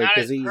 Like, not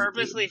as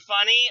purposely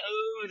funny?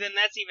 Ooh, then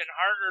that's even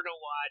harder to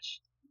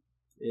watch.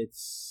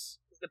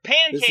 The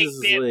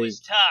pancake bit was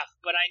tough,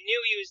 but I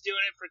knew he was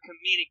doing it for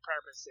comedic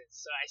purposes,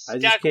 so I stuck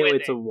with it. I just can't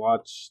wait to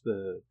watch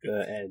the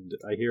end.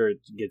 I hear it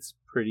gets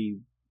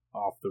pretty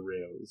off the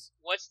rails.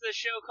 What's the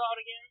show called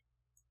again?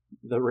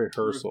 The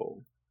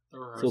Rehearsal.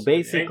 So Pancake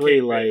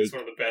basically, like, is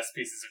one of the best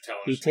pieces of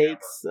television. He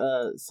takes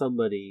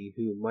somebody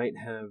who might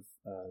have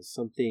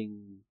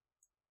something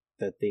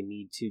that they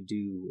need to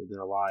do in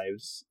their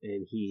lives,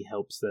 and he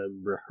helps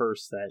them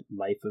rehearse that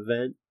life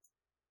event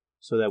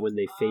so that when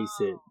they face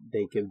it,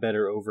 they can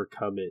better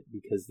overcome it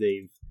because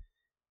they've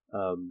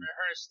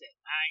rehearsed it.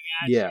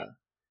 I got you.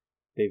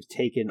 They've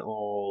taken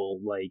all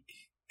like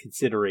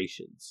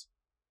considerations.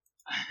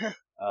 Kind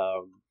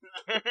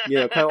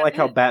of like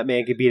how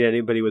Batman could beat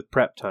anybody with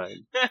prep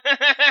time.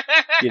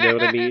 You know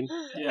what I mean?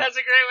 Yeah. That's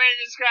a great way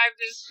to describe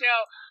this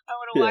show. I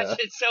want to watch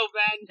it so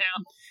bad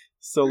now.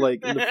 So,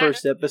 like, in the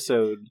first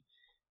episode,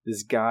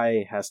 this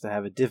guy has to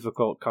have a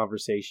difficult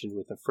conversation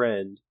with a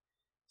friend,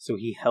 so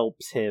he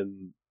helps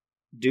him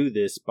do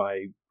this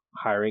by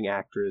hiring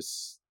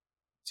actress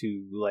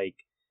to,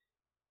 like,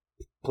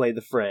 play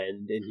the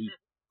friend, and he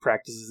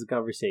practices the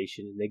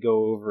conversation, and they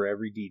go over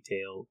every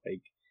detail,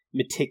 like,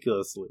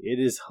 meticulously. It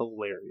is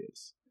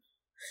hilarious.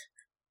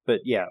 But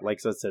yeah, like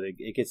I said,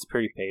 it gets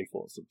pretty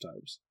painful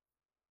sometimes.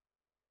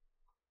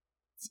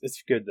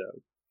 It's good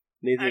though.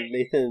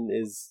 Nathan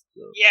is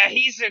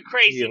he's a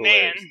crazy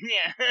man.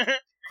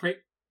 Yeah.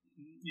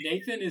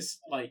 Nathan is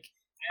like,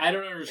 I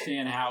don't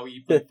understand how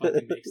he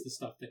fucking makes the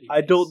stuff that he makes.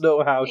 I don't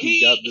know how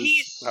he got this.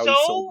 He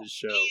sold this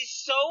show. He's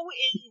so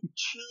in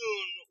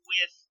tune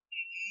with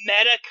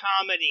meta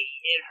comedy.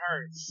 It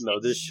hurts. No,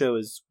 this show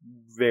is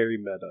very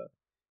meta.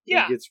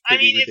 Yeah, it gets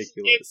pretty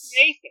ridiculous. It's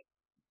Nathan.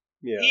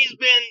 Yeah. He's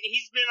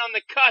been on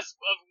the cusp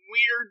of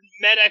weird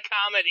meta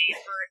comedy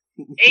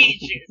for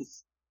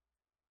ages.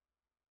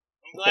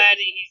 I'm glad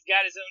he's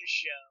got his own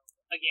show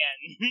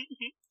again.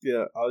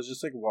 Yeah, I was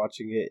just like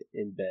watching it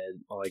in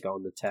bed, like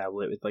on the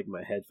tablet with like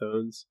my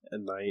headphones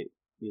at night,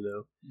 you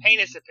know.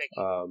 Paint us a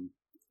picture.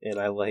 And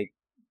I like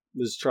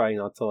was trying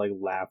not to like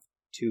laugh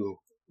too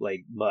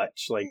like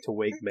much, like to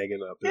wake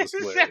Megan up. It was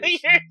hilarious. So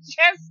you're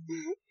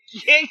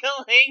just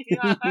giggling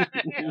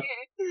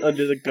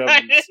under the covers.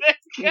 Under the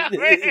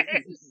covers.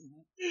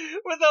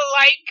 With a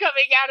light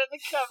coming out of the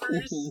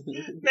covers.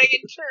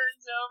 Megan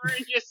turns over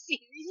and just sees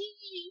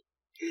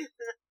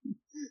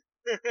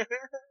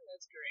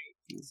That's great.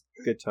 It's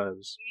good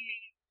times.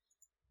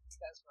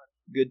 That's funny.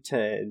 Good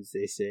times,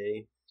 they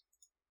say.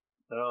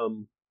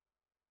 I'm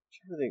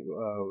trying to think.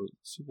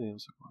 Something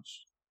else I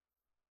watched.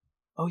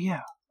 Oh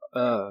yeah.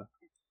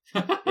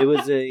 It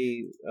was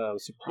a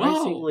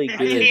surprisingly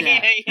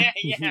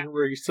good.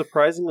 We're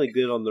surprisingly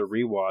good on the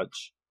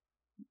rewatch.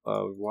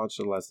 We watched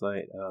it last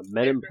night.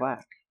 Men in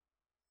Black.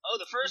 Oh,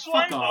 the first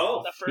one?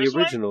 Oh, the first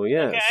original, one?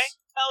 yes. Okay.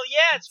 Hell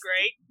yeah, it's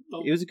great.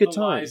 It was a good the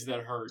time. lies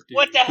that hurt, dude.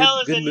 What the hell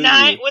is good a movie.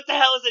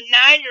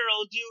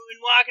 9-year-old doing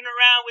walking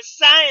around with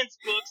science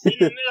books in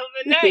the middle of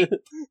the night?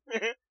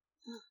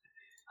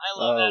 I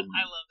love that.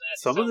 I love that.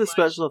 Some so of the much.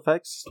 special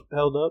effects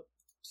held up.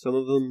 Some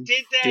of them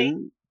Did they?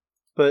 didn't.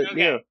 But Okay.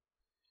 yeah,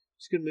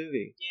 it's a good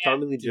movie. Yeah.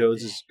 Tommy Lee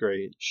Jones is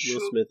great.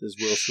 Will Smith is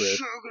Will Smith.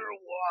 Sugar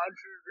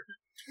water.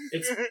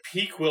 It's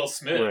peak Will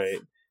Smith. Right.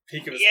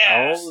 Peak of his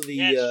Yeah. All the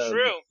that's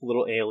true.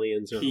 little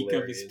aliens are Peak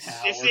of his hilarious.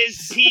 power. This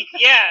is peak.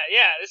 Yeah.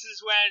 This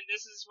is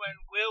when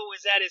Will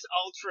was at his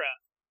ultra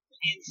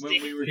When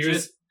instinct. we were He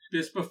was-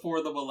 just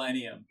before the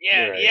millennium.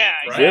 Yeah, Right. yeah, Right.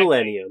 exactly.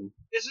 Millennium.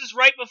 This is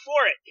right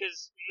before it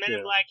because Men in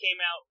Yeah. Black came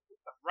out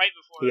right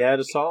before. He had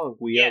a song.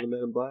 We Yeah. are the Men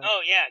in Black.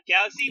 Oh yeah,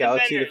 Galaxy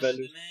Galaxy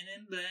Defenders. Defenders. Men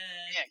in Black.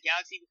 Yeah,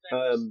 Galaxy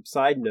Defenders.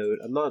 Side note,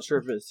 I'm not sure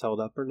if it's held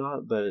up or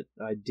not, but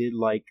I did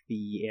like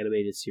the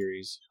animated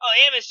series. Oh,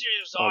 Anime series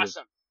was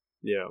awesome.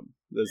 Yeah,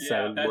 the Yeah,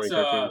 Saturday morning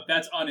cartoon.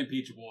 that's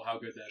unimpeachable how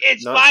good that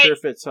is. It's Not by sure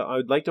if it's. I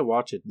would like to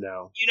watch it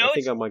now. You know I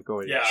think it's- I might go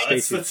in. Yeah, Stay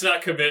let's, tuned. let's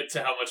not commit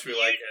to how much we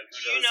like it.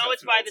 Who you knows know how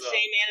it's it by the holds up.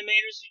 same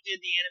animators who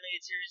did the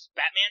animated series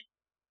Batman.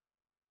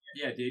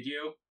 Yeah, did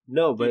you?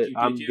 No, but you-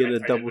 I'm did you? gonna I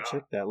did double not.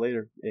 check that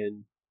later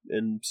and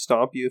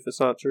stomp you if it's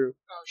not true.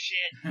 Oh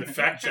shit. The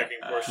fact checking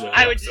portion. Yeah. of the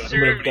I would episode,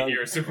 deserve- nobody I'm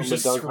here, so we gonna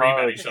just dunk scream at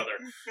hard. each other.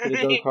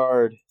 Gonna dunk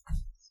hard.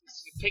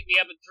 Pick me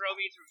up and throw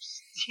me through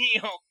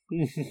steel.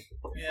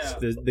 Yeah.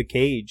 the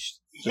cage.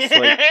 Just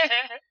like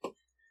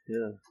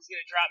yeah, He's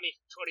gonna drop me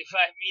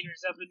 25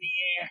 meters up in the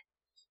air.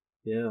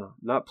 yeah.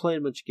 Not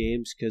playing much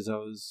games because I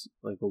was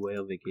like away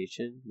on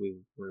vacation. We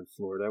were in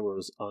Florida where it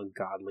was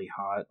ungodly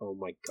hot. Oh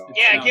my god.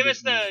 Yeah, sounded give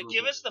us miserable.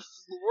 the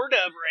Florida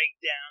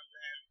breakdown.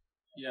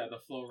 Yeah, the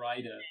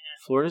Florida.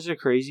 Florida's a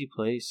crazy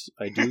place.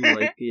 I do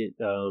like it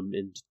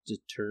in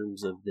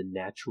terms of the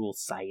natural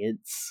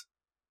science.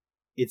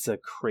 It's a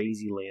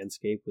crazy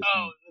landscape with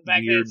Oh, the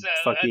fact that weird it's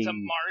a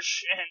fucking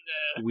marsh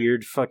and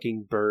weird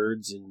fucking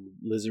birds and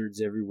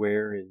lizards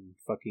everywhere and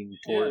fucking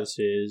Yeah.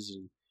 tortoises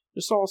and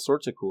just all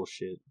sorts of cool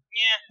shit.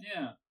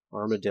 Yeah.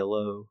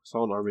 Armadillo.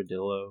 Saw an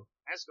armadillo.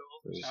 that's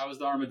cool. How was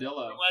the armadillo?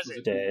 What was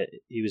it? Dead.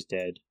 He was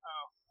dead.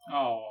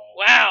 Oh.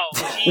 Wow.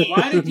 Gee.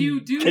 Why did you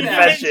do that?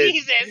 Confession.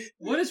 Jesus.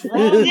 What is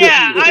wrong?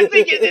 Yeah, I'm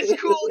thinking this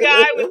cool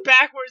guy with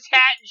backwards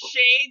hat and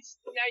shades.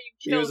 Now you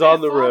He killed was on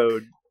him. the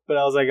road, but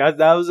I was like,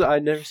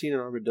 I'd never seen an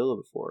armadillo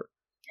before.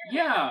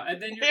 Yeah,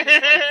 and then you're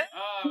just like,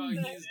 oh,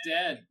 he's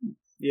dead.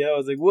 Yeah, I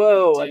was like,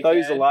 whoa! I Take thought he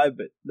was that. alive,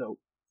 but no,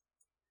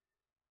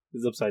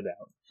 he's upside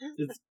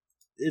down.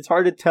 It's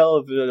hard to tell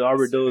if an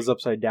armadillo is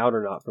upside down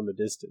or not from a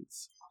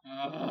distance.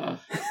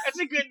 That's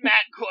a good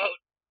Matt quote.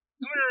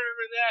 I'm gonna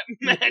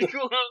remember that Matt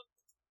quote.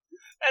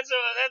 That's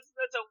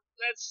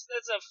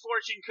a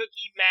fortune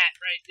cookie Matt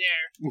right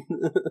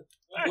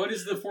there. What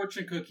is the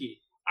fortune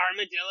cookie?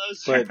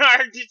 Armadillos But- are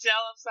hard to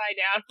tell upside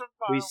down from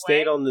far We away.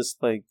 stayed on this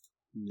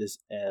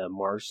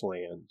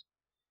marshland,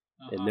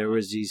 Uh-huh. and there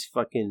was these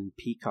fucking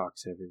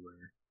peacocks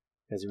everywhere.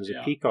 Because there was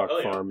Yeah. a peacock Oh,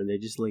 yeah. farm, and they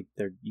just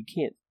you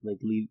can't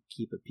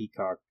keep a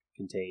peacock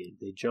contained.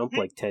 They jump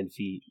like 10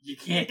 feet. You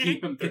can't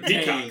keep them The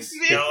contained. peacocks.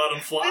 You gotta let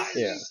them fly. This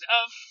Yeah. is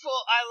a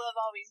full. I love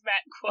all these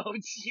Matt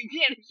quotes. You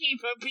can't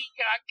keep a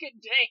peacock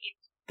contained.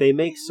 They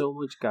make so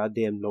much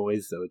goddamn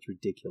noise, though. It's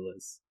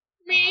ridiculous.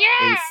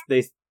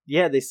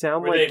 Yeah. They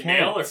sound Were like they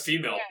male or cats.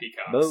 female Yeah.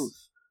 peacocks?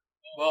 Both.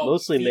 Well,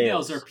 Mostly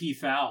females males. are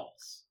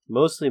peafowls.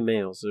 Mostly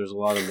males. There's a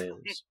lot of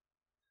males.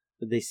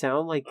 But they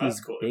sound like That's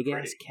these cool. They're big ass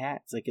pretty.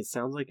 cats. Like it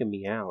sounds like a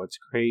meow. It's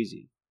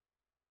crazy.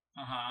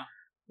 Uh-huh.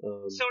 So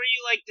are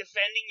you like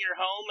defending your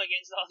home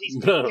against all these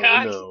no,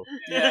 peacocks? no.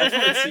 Yeah, that's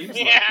what it seems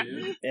Yeah. like,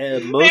 dude.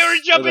 And They most were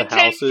jumping of the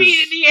 10 houses, feet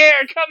in the air,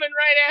 coming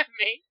right at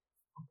me.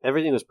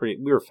 everything was pretty.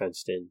 We were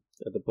fenced in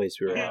at the place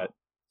we were Yeah. at,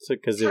 so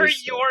because it For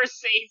was your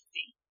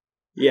safety.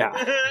 yeah,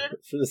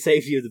 for the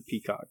safety of the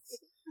peacocks.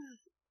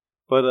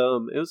 But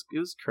it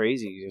was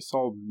crazy. I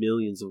saw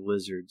millions of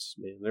lizards.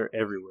 Man, they're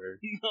everywhere.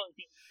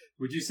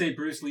 Would you say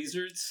Bruce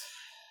Lizards?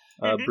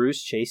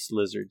 Bruce chased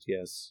lizards.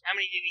 Yes, How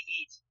many did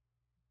he eat?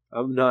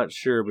 I'm not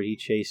sure, but he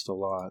chased a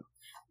lot.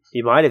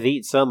 He might have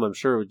eaten some. I'm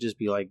sure it would just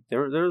be like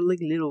they're like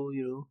little,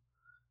 you know.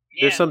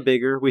 Yeah. There's some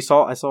bigger. I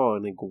saw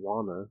an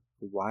iguana,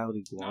 a wild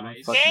iguana.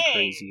 Nice. Fucking Dang.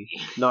 crazy.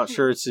 Not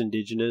sure it's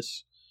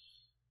indigenous.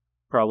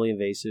 Probably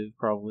invasive.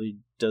 Probably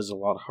does a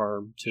lot of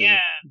harm to. Yeah.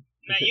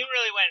 Now you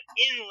really went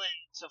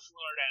inland to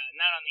Florida,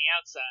 not on the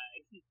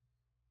outside.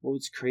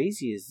 What's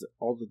crazy is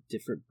all the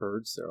different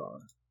birds there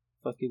are.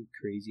 Fucking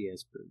crazy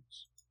ass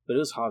birds. But it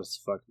was hot as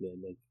fuck,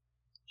 man. Like,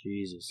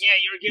 Jesus. Yeah,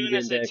 you were giving Heat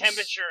us a index.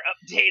 temperature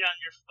update on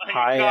your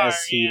High car.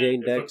 ass heat yeah.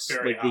 index. It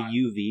looked very Like the hot.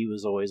 UV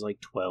was always like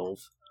 12.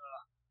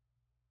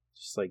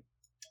 Just like,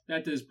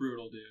 That is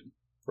brutal, dude.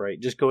 right.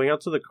 Just going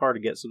out to the car to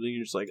get something,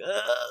 you're just like,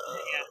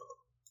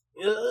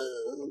 Yeah.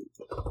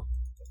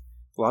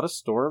 A lot of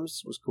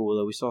storms was cool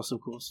though. We saw some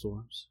cool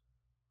storms.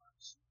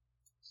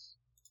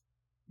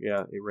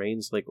 Yeah, it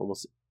rains like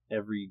almost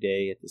every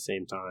day at the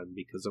same time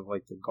because of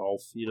like the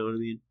Gulf. You know what I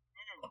mean?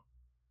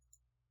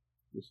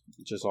 It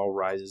just all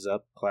rises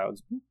up,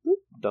 clouds, boop, boop,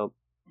 dump.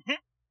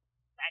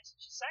 That's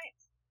just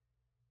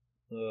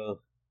science.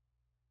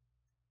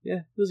 Yeah,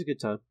 it was a good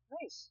time.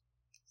 Nice.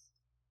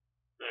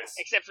 Nice.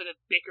 Except for the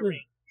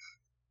bickering.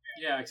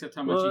 Yeah, except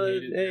how much Well,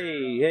 you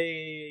hated.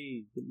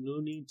 hey, no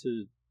need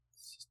to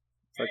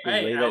fucking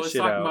lay Hey, that I was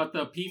shit talking out. about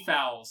the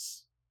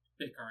P-Fowls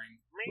bickering.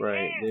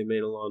 Right, they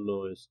made a lot of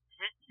noise.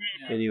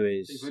 Yeah,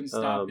 Anyways, they couldn't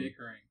stop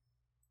bickering.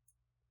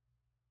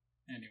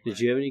 Anyway. did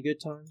you have any good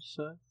times,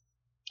 son?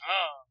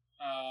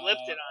 Oh,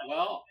 flipped it on.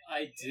 Well,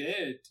 I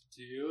did,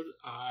 dude.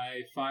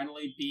 I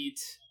finally beat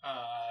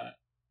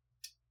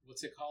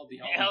what's it called? The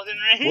Elden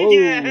Ring.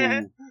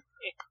 Ring. Whoa!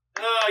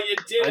 Oh, you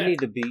did I it. need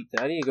to beat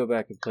that. I need to go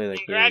back and play that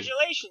game.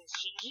 Congratulations,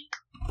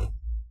 Shinji.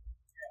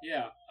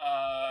 Yeah,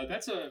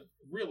 that's a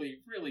really,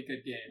 really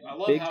good game. I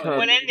love Big, how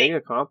What ending? big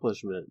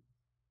accomplishment.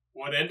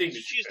 What ending Did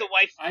you did choose you the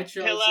wife I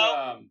chose. pillow?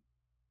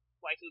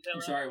 Waifu pillow?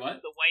 I'm sorry,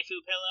 what? The waifu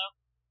pillow?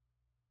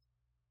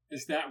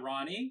 Is that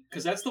Ronnie?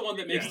 Because that's the one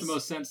that makes Yes. the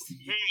most sense to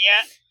me.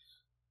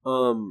 Yeah.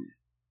 Um,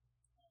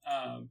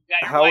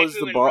 Got your How was waifu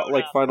the and boss? rode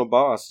Like up. final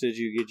boss? Did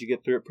you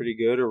get through it pretty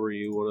good, or were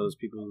you one of those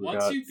people who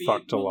once got you beat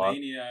fucked a lot?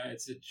 Melania,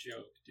 it's a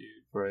joke, dude.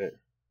 Right.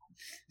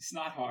 It's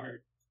not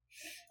hard.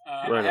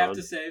 Right I have on.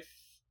 to say,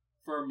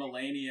 for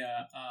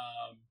Melania,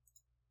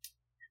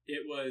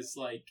 it was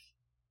like,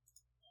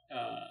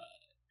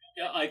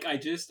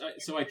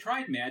 so I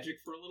tried magic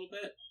for a little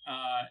bit,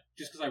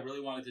 just because I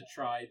really wanted to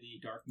try the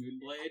Dark Moon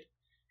Blade,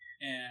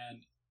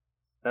 and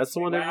That's the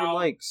one everyone Wow.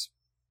 likes.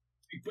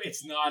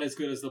 it's not as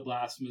good as the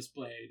Blasphemous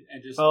Blade.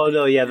 And just Oh like,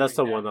 no, yeah, that's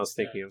the doing one that I was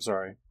instead. thinking of.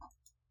 Sorry.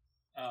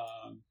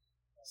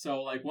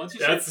 So like once you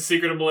That's start, the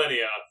secret of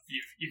Millennia.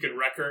 You can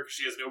wreck her because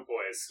she has no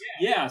poise.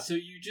 yeah, so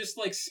you just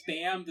like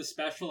spam the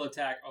special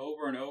attack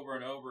over and over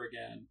and over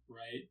again,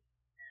 right?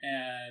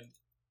 And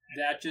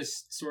that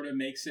just sort of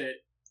makes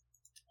it.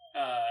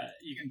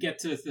 You can get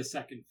to the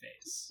second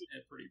phase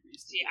pretty reasonably.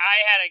 See,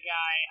 I had a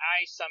guy,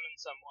 I summoned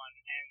someone,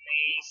 and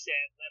they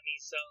said, let me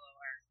solo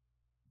her.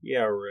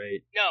 Yeah,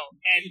 right. No,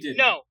 and You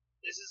didn't. no,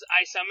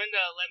 I summoned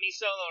a let me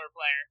solo her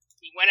player.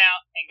 He went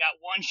out and got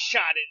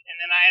one-shotted, and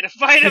then I had to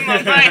fight him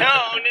on my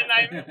own, and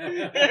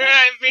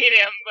I beat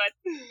him, but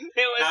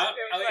it was, How,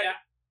 it was oh, like, yeah.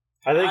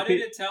 I think How did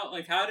it tell?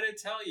 Like, how did it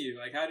tell you?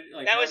 Like, how did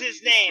like that how was did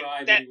his you name.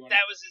 describe That what he wanted-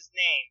 that was his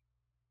name.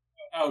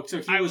 Oh,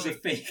 so he I was a would-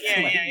 fake. Yeah.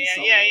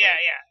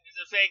 It was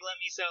a fake let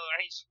me solo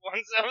her. He just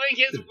won something,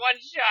 gets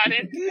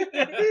one-shotted,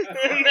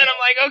 and then I'm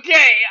like,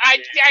 okay,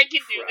 I can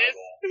do this.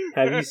 Incredible.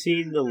 Have you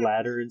seen the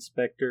Ladder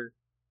Inspector?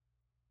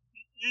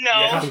 No.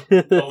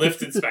 Yeah. The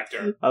lift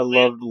inspector. I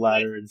loved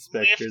Ladder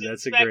Inspector. Lift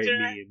That's a great Inspector?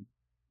 meme.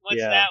 What's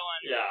Yeah. that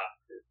one?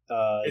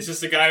 Yeah. It's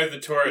just a guy with a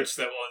torch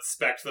that will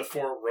inspect the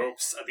 4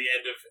 ropes at the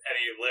end of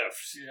any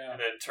lift, Yeah. and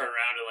then turn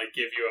around and like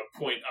give you a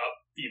point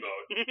up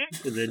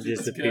emote. and then It's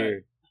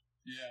disappear.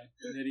 Yeah,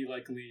 and then he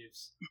like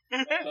leaves.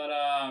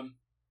 But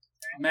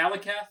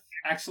Malekith,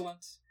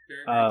 excellent.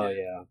 Very, very Oh good.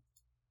 yeah,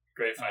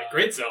 Great fight,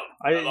 great zone.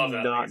 I love am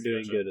that. not Legacy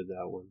doing dungeon. good at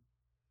that one.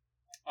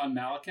 On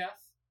Malekith,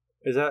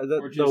 Is that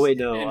or just no? Wait,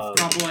 in no.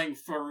 crumbling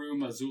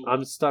Farum Azula.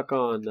 I'm stuck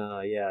on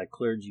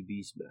Clergy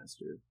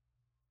Beastmaster.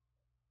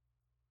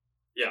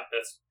 Yeah,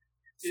 that's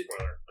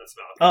spoiler. That's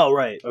not. Oh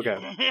right, okay.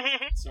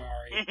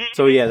 Sorry,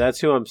 So yeah, that's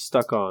who I'm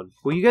stuck on.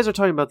 Well, you guys are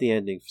talking about the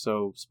ending,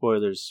 so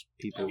spoilers,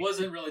 I people.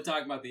 wasn't really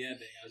talking about the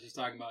ending. I was just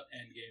talking about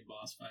end game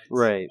boss fights.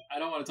 Right, I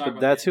don't want to talk But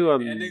about. that's the who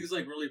ending. I'm- The ending's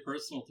like really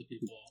personal to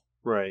people.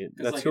 right.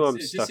 'Cause, That's like, who I'm it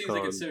just stuck seems on.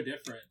 like it's so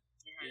different.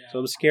 Yeah. So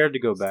I'm scared to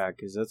go back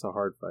because that's a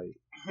hard fight,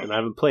 and I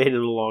haven't played it in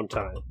a long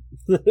time.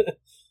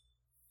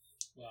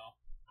 Well,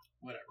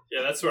 whatever.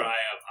 Yeah, that's where I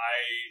am.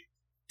 I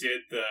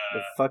did the.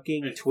 The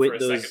fucking for a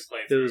second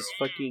playthrough. those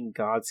fucking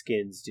god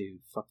skins, dude.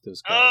 Fuck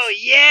those guys. Oh Oh,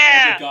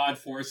 yeah! the God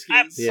I,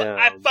 foreskins. Yeah.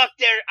 I fucked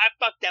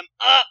them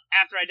up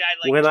after I died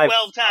like When I-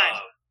 12 times.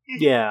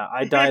 Yeah,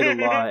 I died a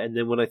lot, and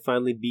then when I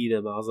finally beat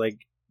him, I was like,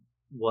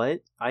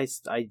 "What? I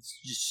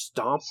just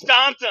stomped him."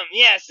 Stomped them.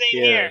 Yeah, same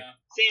Yeah. here. Yeah.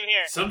 Same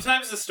here.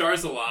 Sometimes the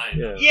stars align.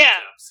 Yeah. And Yeah.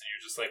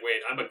 you're just like,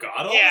 wait, I'm a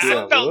god. all Yeah, of a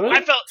Yeah, sudden? what?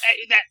 I felt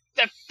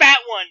that fat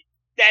one,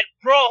 that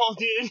roll,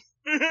 dude.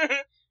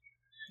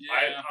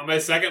 Yeah. On my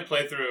second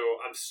playthrough,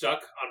 I'm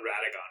stuck on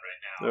Radagon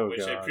right now, Oh, which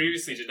I God.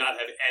 previously did not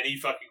have any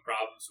fucking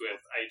problems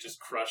with. I just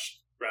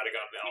crushed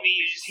Radagon I Mel. mean,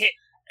 you just hit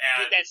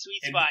and that sweet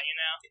and- spot, you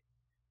know.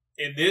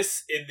 in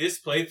this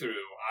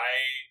playthrough, I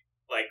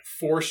like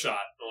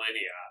 4-shot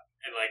Millennia,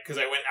 and like because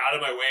I went out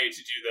of my way to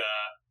do the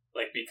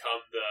like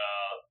become the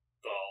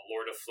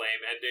Lord of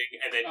Flame ending,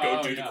 and then go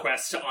Oh, do yeah. the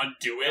quest to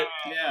undo it,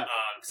 Yeah.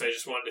 because I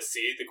just wanted to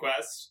see the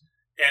quest,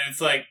 and it's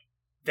like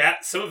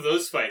that. Some of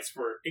those fights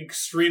were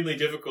extremely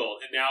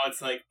difficult, and now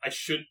it's like I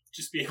should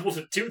just be able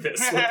to do this.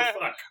 What the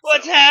fuck?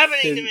 What's So-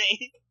 happening to Then-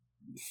 me?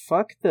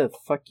 Fuck the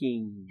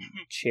fucking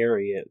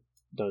chariot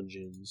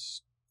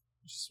dungeons.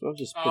 I'll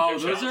just pick Oh,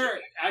 they're those are.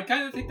 I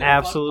kind of think they're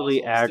Absolutely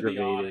fun puzzles, to be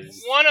aggravating.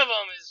 honest. One of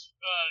them is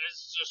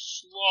a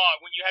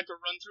slog when you have to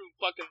run through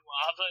fucking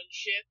lava and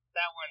shit.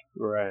 That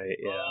one. right.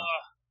 Yeah. Ugh.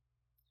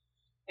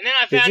 And then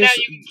I It's found out just-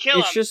 you can kill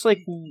It's them. just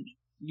like,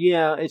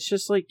 yeah, it's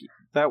just like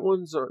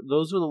those are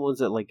the ones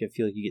that like I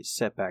feel like you get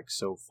set back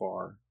so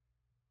far.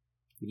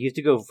 You have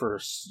to go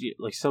first.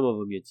 Like some of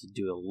them, you have to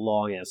do a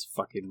long ass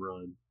fucking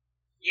run.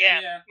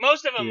 Yeah.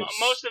 Most of them, Yes.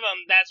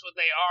 that's what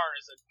they are,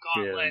 is a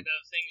gauntlet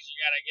of things you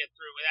gotta get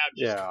through without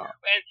just...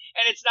 Yeah.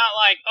 And it's not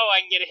like, oh, I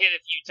can get a hit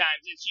a few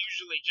times. It's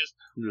usually just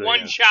Yeah.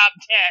 one chop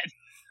dead.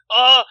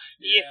 Oh,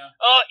 Yeah.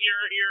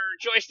 your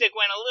joystick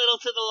went a little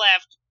to the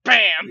left.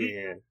 Bam!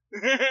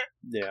 Yeah.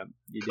 Yeah.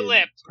 You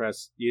Clipped.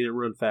 You didn't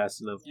run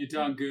fast enough. You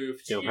done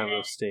goofed. You don't have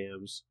enough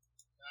stamps.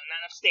 Not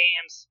enough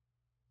stamps.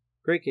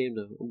 Great game,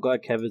 though. I'm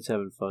glad Kevin's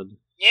having fun.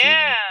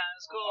 Yeah,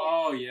 it's cool.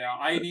 Oh yeah,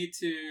 I need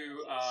to.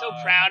 So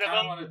proud of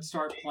I him. want to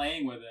start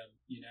playing with him.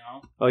 You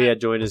know. Oh, yeah,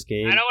 join his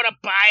game. I don't want to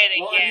buy it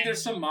Well, again. I mean,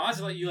 there's some mods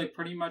that let you like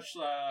pretty much.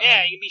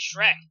 Yeah, you can be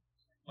Shrek.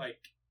 Like,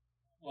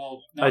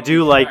 well, I not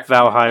do only like Shrek,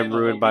 but play Valheim the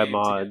Ruined whole by game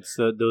Mods.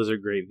 together. Those are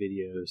great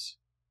videos.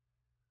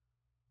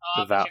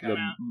 I'll have to check them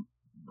out.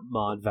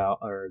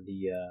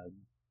 The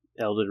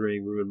Elden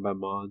Ring Ruined by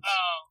Mods,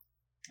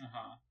 Oh.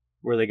 Uh-huh.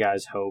 where the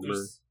guy's Homer.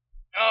 There's-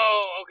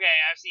 Oh, okay.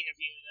 I've seen a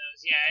few of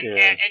those. Yeah,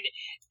 Yeah. and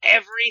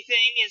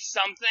everything is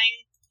something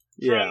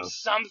Yeah. from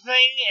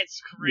something. It's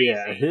crazy.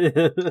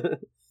 Yeah.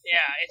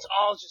 Yeah, it's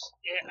all just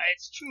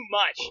it's too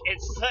much.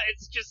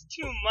 It's just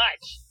too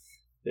much.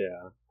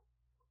 Yeah.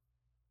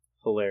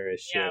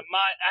 Hilarious shit. Yeah,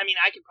 I mean,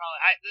 I could probably.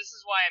 This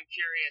is why I'm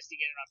curious to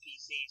get it on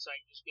PC, so I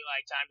can just be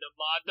like, time to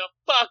mod the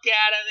fuck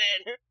out of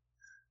it.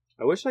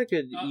 I wish I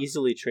could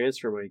easily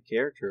transfer my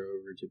character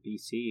over to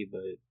PC,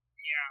 but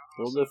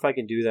I don't know if I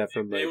can do that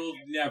from They like. will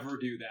never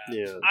do that.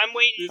 Yeah. I'm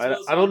waiting.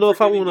 I don't know if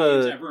I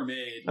wanna- Ever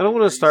made. I don't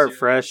want Are to you start serious?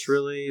 fresh,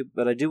 really,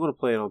 but I do want to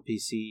play it on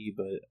PC.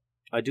 But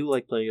I do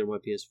like playing it on my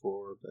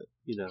PS4. But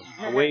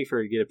I'm waiting for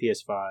it to get a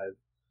PS5,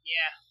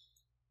 Yeah,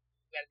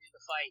 gotta do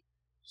the fight.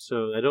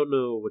 so I don't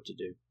know what to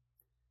do.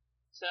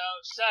 So,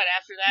 Sud,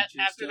 after that Did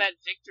you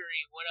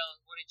victory, what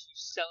else? What did you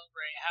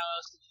celebrate? How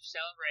else did you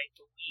celebrate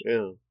the week?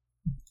 Yeah.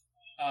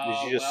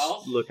 Did you just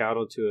Well, look out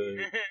onto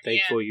a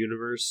thankful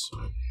universe?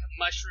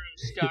 Mushroom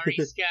starry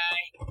sky.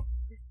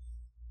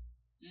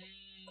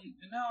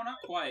 no, not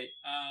quite.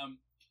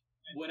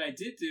 What I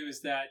did do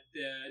is that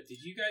did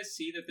you guys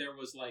see that there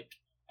was like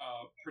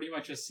pretty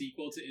much a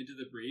sequel to Into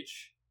the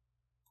Breach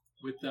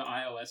with the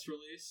iOS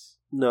release?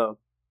 No.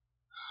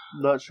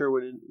 Not sure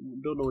what.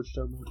 Don't know what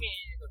you're talking about.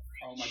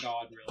 Oh my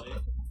god, really?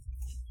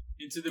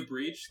 Into the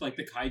Breach, like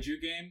the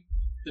kaiju game,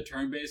 the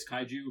turn-based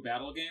kaiju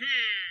battle game,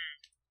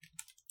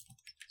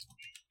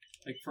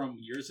 like from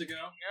years ago.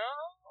 No,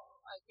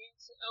 I can't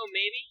see. Oh,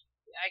 maybe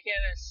I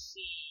gotta see.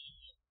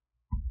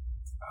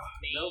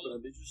 Maybe. No, but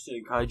I'm interested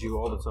in kaiju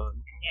all the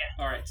time.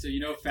 All right, so you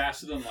know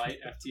Faster Than Light,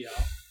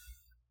 FTL.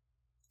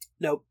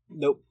 Nope.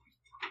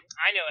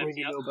 I know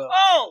Ringing FTL. no bells.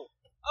 Oh,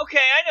 okay,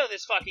 I know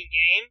this fucking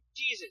game.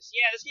 Jesus,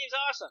 yeah, this game's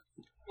awesome.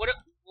 What?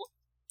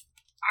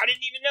 I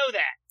didn't even know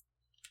that.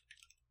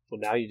 Well,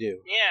 now you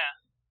do. Yeah,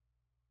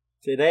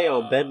 Today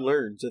on Ben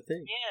Learns a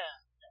thing. yeah.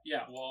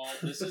 Yeah, well,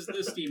 this is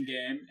the Steam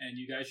game, and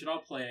you guys should all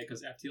play it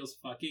because FTL's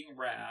fucking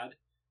rad.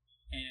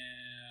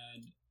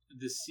 And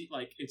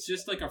it's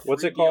just like a free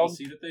What's it called?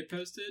 DLC that they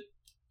posted.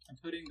 I'm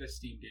putting the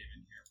Steam game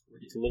in here for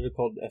It's you. literally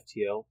called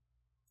FTL.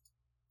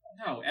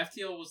 No,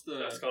 FTL was the.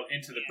 That's called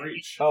Into the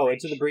Breach. Oh,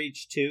 Into the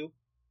Breach 2?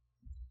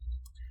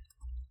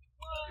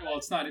 Well,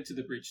 it's not Into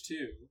the Breach 2.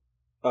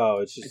 Oh,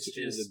 it's just It's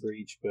Into the just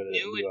Breach, but a New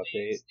new advanced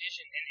update.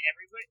 edition and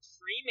everybody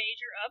free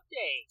major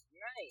update.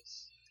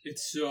 Nice.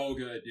 It's so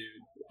good,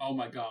 dude. Oh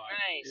my god.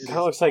 Nice. It Kind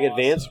of is looks like awesome.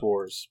 Advance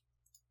Wars.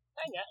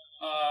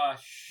 Kinda.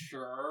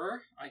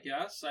 Sure, I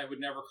guess. I would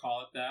never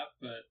call it that,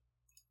 but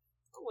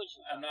What would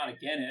you? I'm not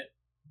against it.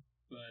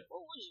 But,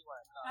 What would you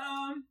want to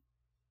call it?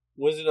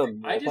 Was it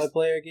a I just-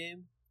 multiplayer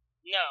game?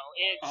 No,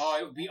 it's oh,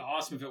 it would be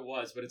awesome if it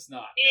was, but it's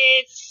not.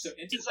 it's So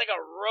Into- it's like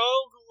a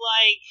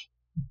roguelike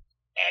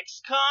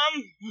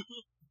XCOM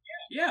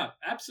Yeah,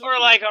 absolutely. or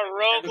like a And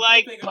the cool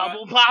roguelike thing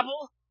Bubble about-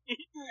 Bobble.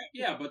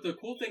 Yeah, but the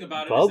cool thing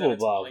about it is that Bubble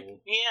it's Bobble. like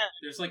Yeah.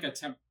 there's like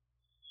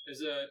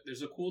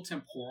there's a cool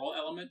temporal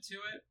element to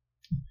it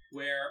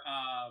where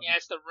Yeah,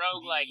 it's the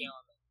roguelike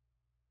element.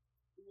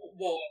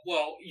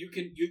 well you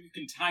can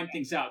time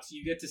things out, so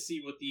you get to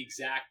see what the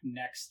exact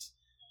next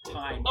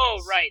time Oh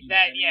is, right, you know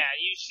that what I mean? yeah.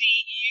 You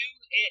see,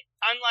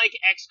 unlike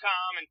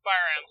XCOM and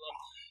Fire Emblem,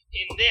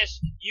 in this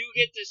you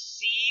get to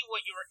see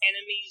what your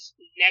enemy's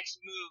next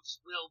moves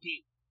will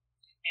be.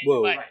 And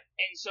Whoa. by- Right.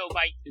 and so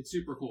by It's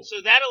super cool.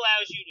 so that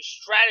allows you to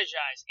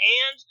strategize.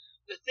 And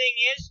the thing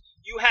is,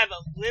 you have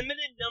a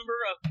limited number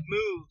of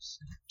moves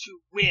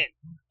to win.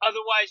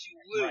 Otherwise, you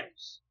lose. Right.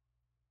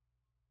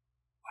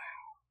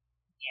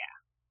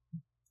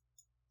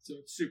 So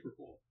it's super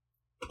cool.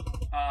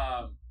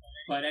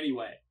 But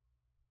anyway,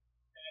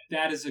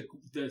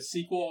 the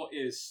sequel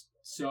is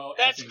so.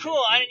 That's effing cool.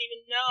 good, I dude. didn't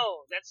even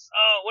know. That's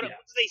what Yeah.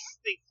 they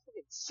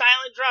fucking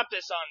silent drop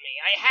this on me.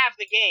 I have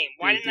the game.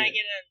 Why They didn't I did.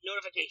 get a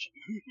notification?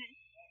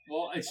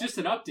 Well, it's just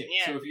an update.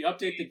 Yeah. So if you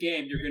update the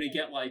game, you're gonna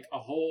get like a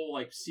whole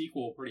like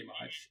sequel, pretty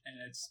much, and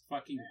it's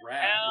fucking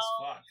rad as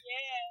Hell fuck.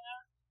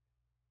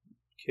 yeah!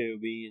 Cool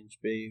beans,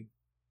 babe.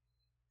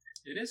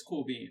 It is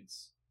cool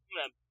beans. I'm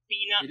gonna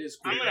bean up. It is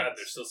cool. I'm gonna God,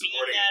 they're still bean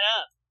supporting that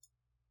up.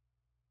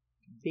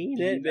 Bean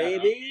Bean it, that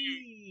up.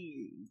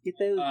 baby. Get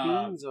those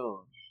beans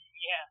on.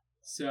 Yeah.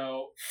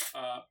 So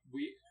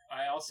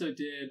I also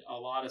did a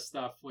lot of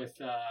stuff with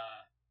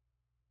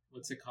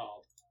what's it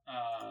called?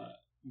 A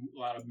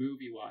lot of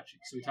movie watching.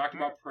 So we talked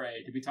about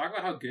Prey. Did we talk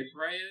about how good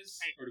Prey is,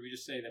 or did we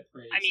just say that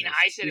Prey? I mean, exists?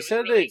 I said You it was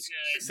said really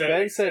that good.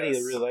 Ben said he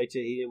really liked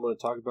it. He didn't want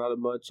to talk about it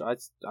much.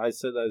 I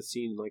said I've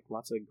seen like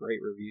lots of great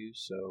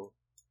reviews, so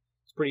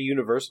it's pretty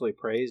universally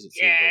praised. It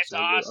seems Yeah, like. it's So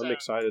awesome. I'm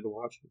excited to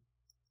watch it.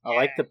 I Yeah.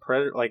 like the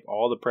Predator, like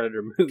all the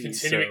Predator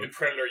movies. Continuing so the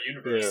Predator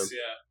universe. Yeah.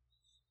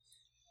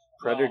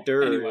 Predator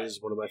Well, anyway,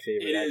 is one of my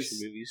favorite it action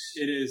is- movies.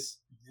 It is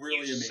really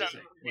You amazing son of a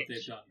what bitch.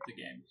 they've done with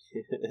the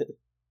game.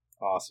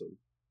 Awesome.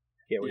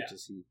 Can't wait Yeah. to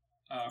see.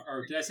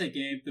 Or did I say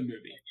game? The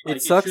movie.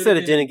 It sucks should that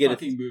have it didn't been get a-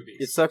 fucking movies.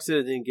 It sucks that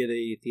it didn't get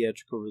a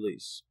theatrical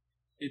release.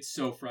 It's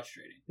so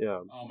frustrating.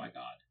 Yeah. Oh my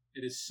god,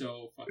 it is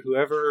so fucking.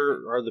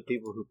 Whoever are the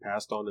people who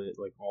passed on it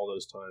like all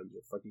those times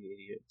are fucking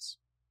idiots.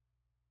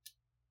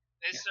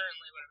 They Yeah.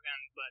 certainly would have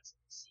gotten butts in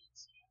the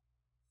seats.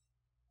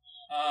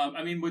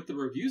 I mean, with the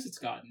reviews it's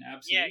gotten,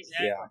 absolutely. Yeah,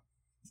 exactly. Yeah.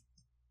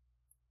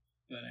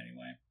 But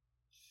anyway,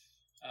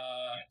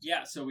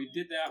 yeah. So we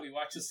did that. We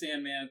watched The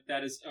Sandman.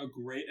 That is a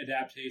great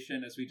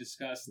adaptation, as we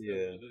discussed.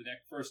 Yeah. The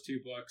next first two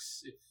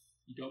books. If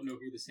you don't know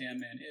who The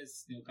Sandman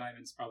is, Neil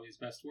Gaiman's probably his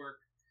best work.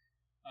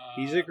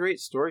 He's a great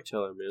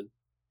storyteller, man.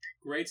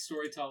 great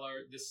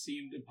storyteller. This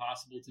seemed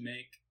impossible to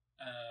make,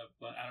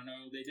 but I don't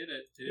know. They did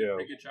it. They did a Yeah.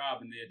 pretty good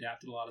job, and they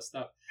adapted a lot of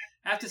stuff.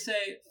 I have to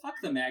say, fuck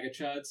the MAGA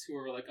chuds who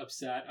are like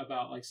upset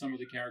about like some of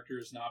the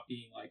characters not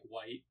being like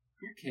white.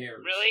 Who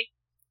cares? Really?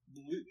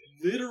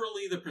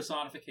 Literally the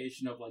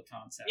personification of like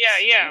concepts. Yeah,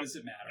 yeah. What does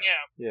it matter?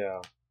 Yeah.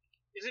 Yeah.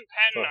 Isn't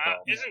Fuck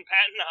off.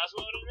 Patton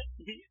Oswalt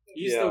in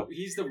it?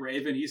 He's the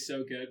Raven. He's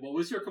so good. What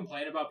was your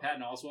complaint about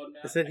Patton Oswalt,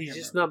 Matt? I said I he's can't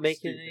just remember. not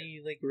making Stupid.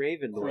 any like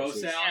Raven Crow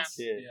noises. sounds.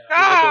 Yeah.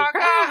 Caw,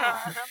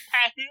 caw,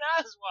 Patton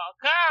Oswalt,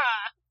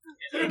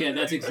 caw. Yeah,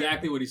 that's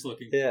exactly what he's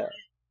looking for. Yeah.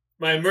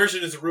 My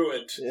immersion is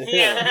ruined.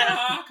 Yeah.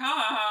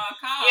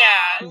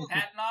 Yeah.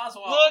 Patton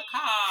Oswalt.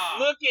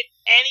 Look at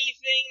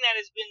anything that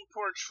has been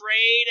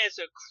portrayed as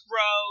a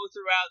crow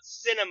throughout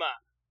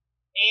cinema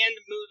and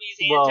movies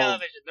and Well-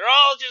 television. They're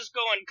all just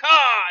going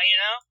caw, you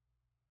know?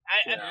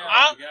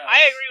 Yeah,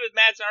 I agree with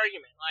Matt's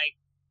argument. Like,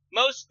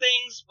 most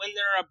things, when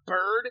they're a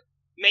bird,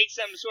 make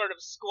some sort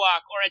of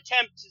squawk or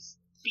attempt to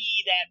be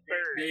that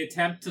bird. They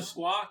attempt to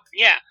squawk.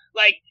 Yeah,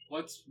 like,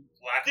 What's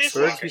Black This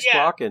Birds squawking. be Yeah.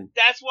 squawking.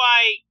 that's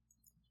why,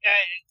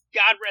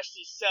 God rest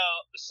his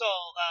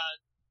soul,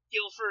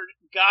 Guilford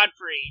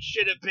Godfrey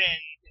should have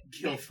been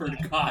Guilford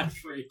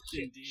Godfrey?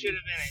 Indeed. should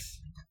have been it.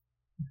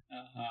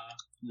 Uh-huh.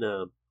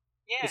 No.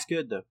 Yeah, It's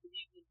good though.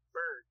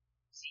 bird.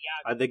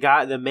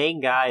 Ziago. The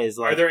main guy is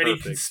like Are there any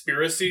perfect.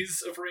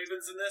 conspiracies of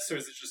ravens in this, or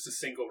is it just a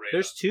single raven?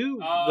 There's two.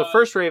 Uh, the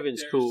first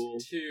Raven's There's cool.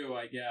 two,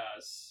 I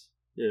guess.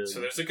 Yeah.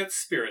 So there's a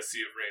conspiracy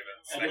of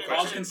ravens. Oh, That they're called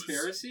question was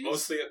conspiracies?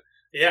 Mostly,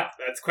 yeah.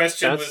 That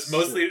question was That's-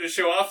 mostly to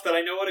show off that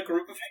I know what a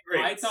group of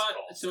ravens I thought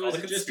called. so. Called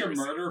Is a it just a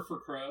conspiracy. murder for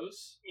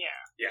crows? Yeah.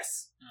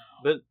 Yes. Oh,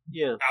 But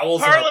yeah,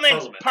 Owls are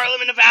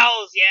Parliament of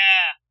Owls,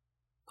 yeah.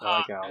 I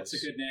like owls. that's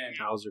a good name.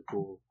 Owls are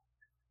cool.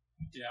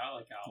 Yeah, I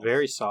like owls.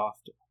 Very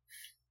soft.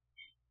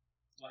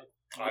 Like,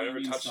 I've never what do you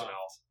mean touched an soft?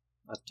 owl.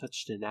 I've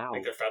touched an owl.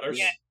 Like their feathers?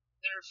 Yeah.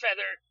 Their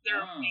feather,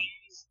 their Oh.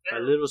 wings, A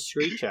their, little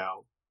screech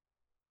owl.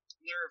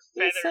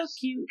 their It's so feathers,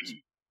 cute.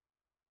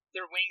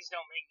 their wings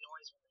don't make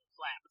noise when they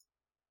flap.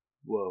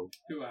 Whoa.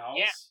 Who owls?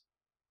 Yeah.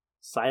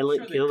 Silent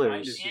Sure they killers.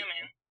 kinda do. Yeah,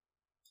 man.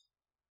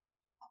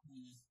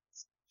 Mm,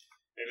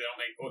 Maybe they don't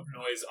make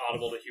noise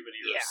audible to human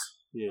ears.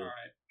 Yeah. all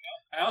right.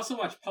 I also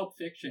watched Pulp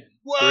Fiction.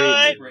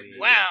 What? Great movie.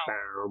 Wow.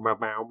 Bow, bow,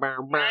 bow,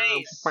 bow, bow,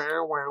 Nice.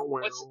 bow, wow,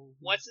 wow.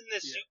 What's in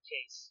this Yeah.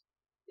 suitcase?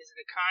 Is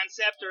it a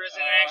concept or is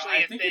it actually I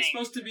a think thing? it's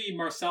supposed to be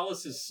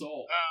Marcellus's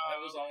soul. Oh, That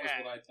was always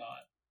okay. what I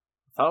thought.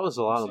 I thought it was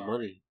a lot of Sorry.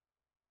 money.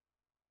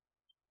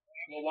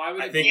 Well, why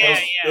would I it think be? Yeah,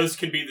 those, yeah. those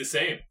can be the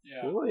same.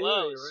 Yeah. Oh, yeah,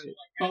 Close. you're right.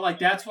 But like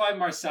that's why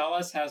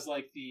Marcellus has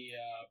like the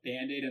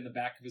band-aid in the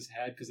back of his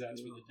head because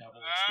that's where the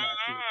devil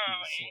extracted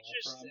Oh, his soul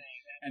from. interesting.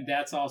 And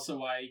that's also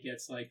why he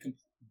gets like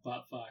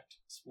butt fucked.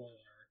 Spoiler.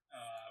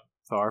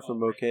 Far from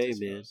well, okay, I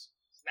man. suppose.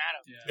 It's not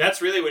a Yeah.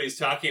 That's really what he's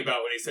talking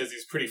about when he says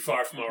he's pretty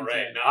far from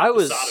alright. Okay. Not I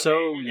was the sodomy.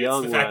 so It's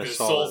young the when fact I that his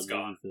saw soul's that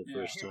gone. movie for the Yeah.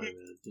 first time,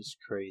 man. It's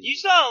crazy. You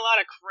saw a lot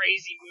of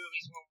crazy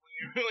movies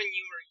when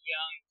you were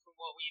young, from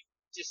what we've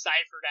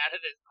deciphered out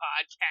of this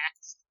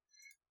podcast.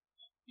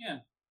 Yeah.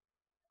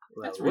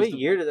 Wow. That's What reasonable.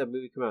 year did that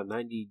movie come out?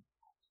 90.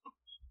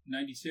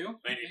 92?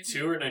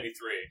 92 or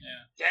 93?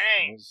 Yeah. I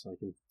Dang, was like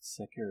in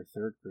second or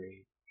third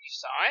grade. you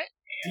saw it?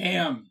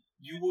 Damn.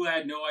 You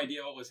had no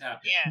idea what was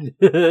happening.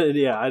 Yeah.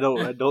 Yeah, I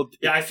don't.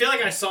 Yeah, I feel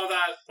like I saw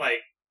that, like,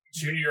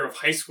 junior year of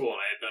high school and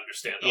I didn't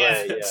understand all Yeah,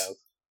 of it.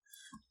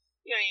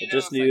 You know, I you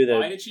just know, knew Why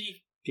that did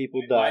she?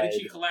 people Why died.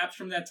 did she collapse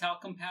from that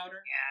talcum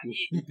powder? Yeah,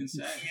 You can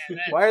say. yeah,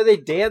 that, Why are they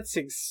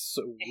dancing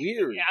so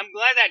weird? yeah, I'm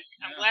glad that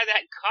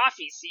Yeah.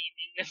 coffee scene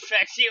didn't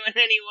affect you in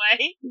any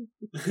way.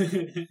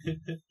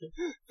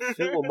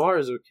 Phil Lamar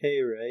is okay,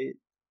 right?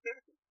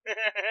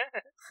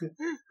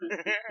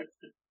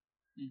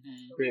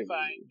 Mm-hmm. It'll Great be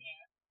fine. movie.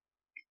 Yeah.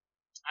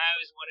 I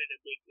always wanted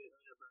a big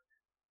Kahuna burger.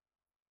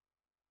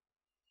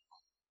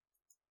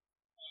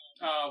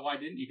 Why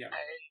didn't you get I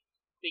one? didn't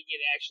think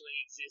it actually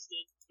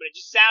existed, but it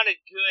just sounded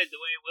good the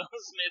way Will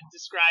Smith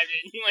described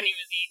it when he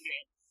was eating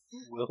it.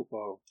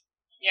 Whoa.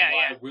 Yeah,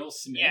 Why yeah. Will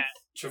Smith? Yeah.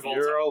 Travolta.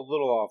 You're a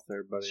little off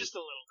there, buddy. Just a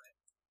little bit.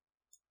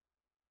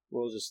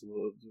 We'll just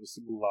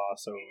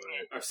gloss over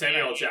it. Or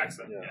Samuel L.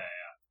 Jackson. Yeah. Yeah.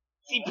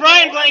 See,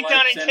 Brian Oh, blanked I on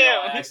like it Samuel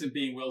L. too. Jackson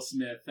being Will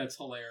Smith. That's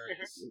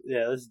hilarious.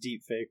 Yeah, that's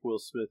deep fake Will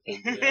Smith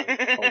and Pulp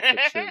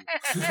Fiction.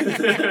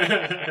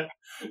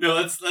 No,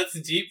 let's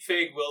deep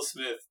fake Will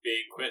Smith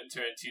being Quentin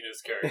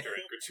Tarantino's character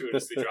and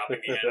gratuitously dropping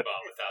the N-bomb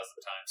 1,000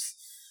 times.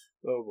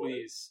 Oh boy.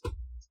 Please.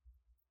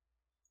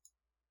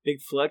 Big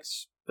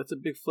flex. That's a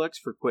big flex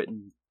for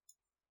Quentin.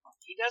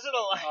 He does it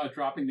a lot.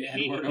 Dropping the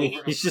N word over. and He's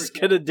over just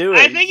again. gonna do it.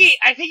 I think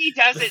he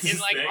does it That's in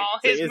his like thing. all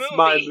his It's movies.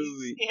 my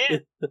movie. Yeah.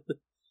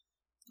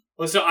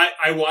 Well, so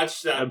I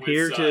watched that. I'm with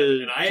here Son,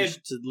 to and I had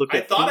just to look I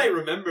at. thought I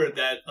remembered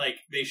that like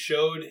they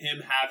showed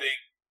him having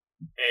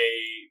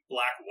a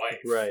black wife,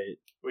 right.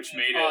 which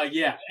made it.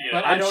 Yeah, Yeah.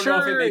 but I I'm don't know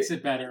if sure- it makes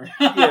it better.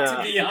 Yeah.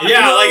 To be honest.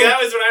 Yeah, like that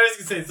was what I was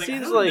gonna say. It's like, I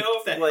Seems don't like know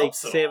if that like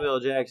helps at all. Samuel L.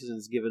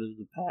 Jackson's given him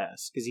the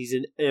pass because he's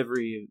in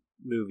every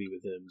movie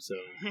with him. So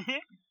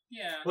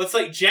Yeah. Well, it's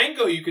like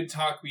Django. You could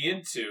talk me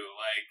into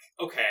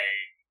like, okay,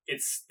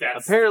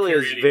 that's Apparently the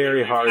it's period very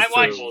he hard literally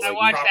I to, watched symbols I of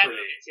watched that property.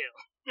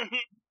 movie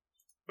too.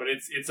 But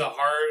it's a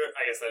hard.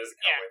 I guess that is a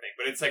cowboy thing.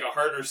 But it's like a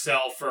harder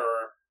sell for.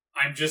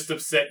 I'm just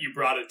upset you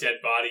brought a dead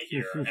body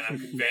here, and I'm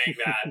conveying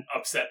that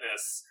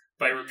upsetness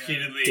by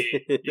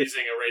repeatedly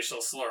using a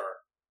racial slur.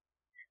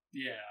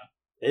 Yeah.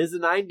 it is the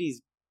 '90s.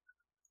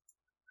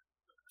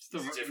 It's the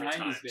It's different 90s,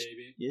 times.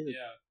 baby. Yeah.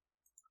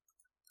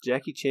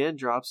 Jackie Chan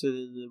drops it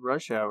in the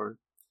Rush Hour.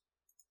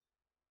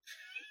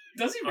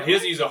 Does he Oh, really? he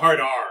doesn't use a hard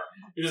R.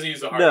 He doesn't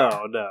use a hard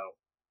R. No,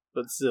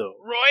 but still.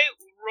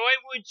 Roy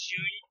Wood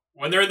Jr.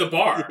 When they're in the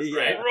bar, Yeah.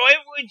 right? Roy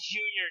Wood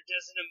Jr.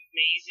 does an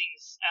amazing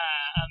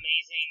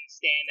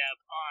stand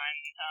up on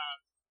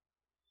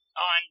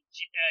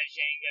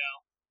Django,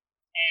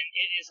 and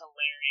it is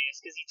hilarious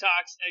because he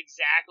talks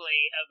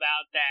exactly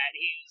about that.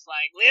 He's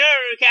like,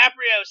 Leonardo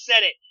DiCaprio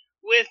said it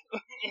with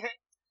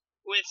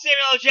with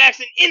Samuel L.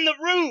 Jackson in the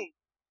room.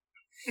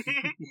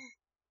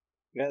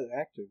 Yeah, the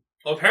actor.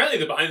 Well, apparently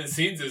the behind the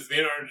scenes is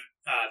Leonardo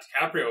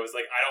DiCaprio was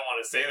like, I don't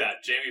want to say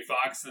that. Jamie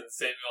Foxx and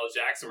Samuel L.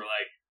 Jackson were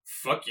like,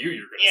 fuck you,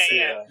 you're going to say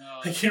Yeah. it.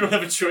 Oh, Like, you don't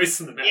have a choice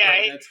in the matter.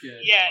 Yeah, that's good.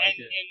 Yeah, I like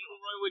and it.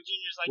 Roy Wood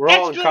Jr.'s like, We're that's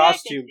all in good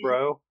costume, acting."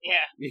 bro.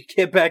 Yeah. You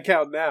can't back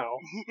out now.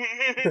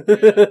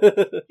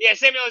 Yeah,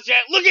 Samuel L.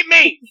 Jackson, look at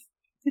me!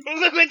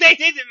 Look what they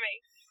did to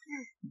me!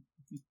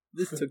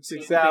 This took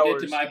 6 Look what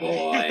hours. they did to my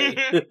boy.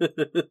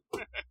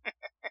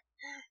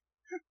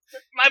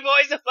 My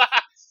boy's a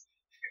fox!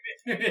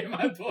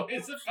 My boy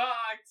is a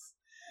fox.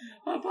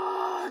 A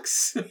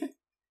box.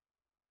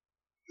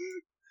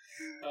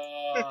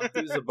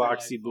 He was a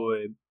boxy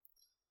boy.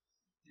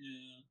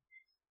 Yeah.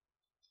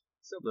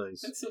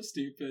 Nice. That's so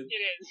stupid.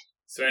 It is.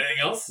 So anything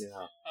else?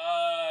 Yeah.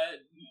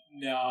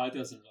 No, it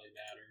doesn't really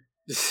matter.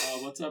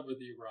 What's up with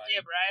you, Brian?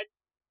 Yeah, Brad.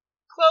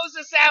 Close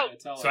us out! Yeah,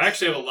 tell So us. I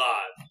actually have a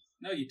lot,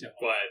 No, you don't.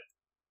 but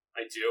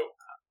I do.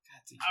 God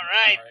damn it.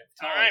 Alright.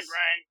 Tell Alright, us.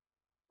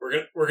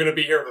 Brian. We're gonna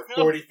be here for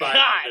Oh, 45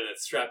 God.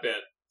 minutes. Strap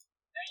in.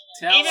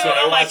 Tell Even So with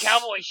I all my watched-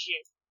 cowboy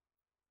shit.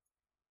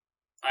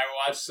 I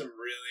watched some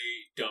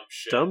really dumb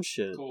shit. Dumb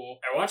shit. Cool.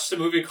 I watched a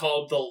movie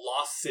called The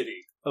Lost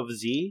City. Of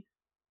Z?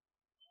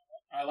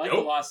 I like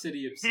Nope. the Lost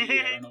City of Z.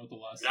 I don't know what the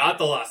Lost City Not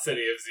The is. Lost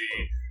City of Z.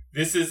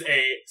 This is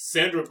a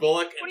Sandra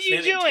Bullock and What are you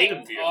Channing doing?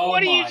 Tatum vehicle. Oh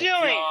What are you my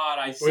doing? God,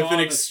 I saw With an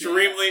this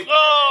extremely- guy.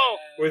 Oh!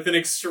 With an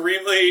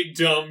extremely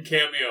dumb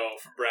cameo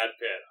from Brad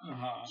Pitt.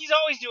 Uh-huh. He's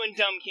always doing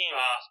dumb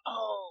cameos. Uh,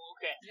 Oh,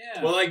 okay.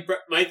 Yeah. Well, like,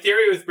 my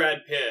theory with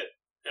Brad Pitt,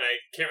 and I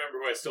can't remember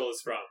who I stole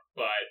this from,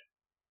 but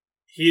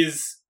he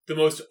is the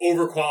most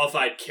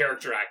overqualified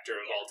character actor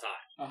of all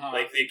time. uh-huh.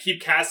 Like, they keep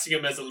casting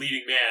him as a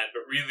leading man,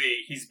 but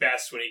really, he's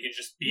best when he can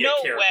just be No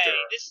a character. way.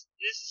 This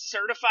is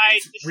certified.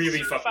 He's This really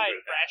is fucking certified good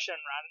at that. fresh on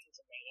Rotten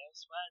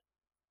Tomatoes. What?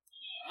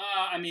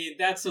 I mean,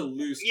 that's a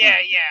loose Yeah,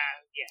 term. yeah.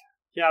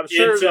 Yeah, I'm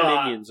sure It's, the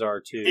Minions are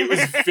too. It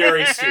was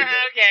very stupid.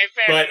 Okay,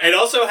 fair But enough. it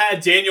also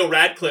had Daniel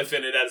Radcliffe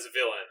in it as a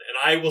villain, and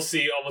I will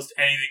see almost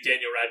anything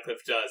Daniel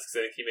Radcliffe does because I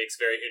think he makes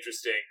very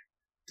interesting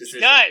He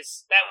decisions.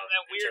 does. That in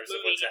weird terms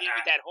of movie what to he did with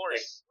act. that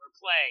horse or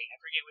play.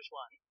 I forget which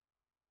one.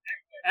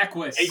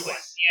 Equus.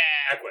 Equus.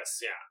 Yeah. Equus,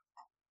 yeah.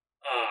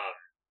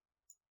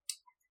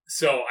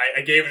 So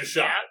I gave it a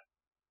shot.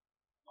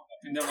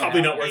 And then what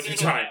Probably not happened? worth your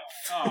time.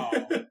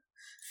 Oh.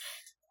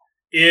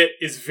 It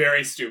is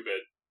very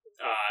stupid.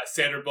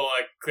 Sandra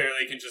Bullock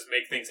clearly can just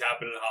make things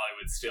happen in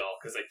Hollywood still,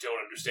 because I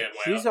don't understand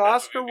why She's that an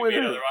Oscar movie would be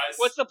made winner. otherwise.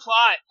 What's the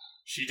plot?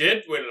 She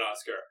did win an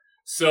Oscar.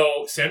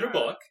 So Sandra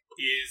Bullock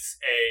is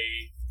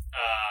a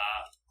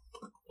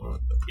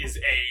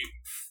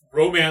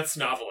romance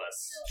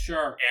novelist,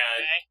 Sure.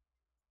 and Okay.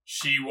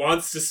 she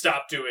wants to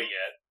stop doing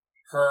it.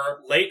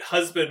 Her late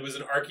husband was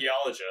an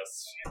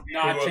archaeologist,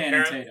 Not Who Channing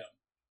apparent- Tatum.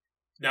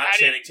 not How did-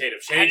 Channing Tatum.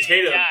 how Channing did he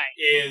Tatum die?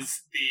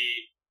 is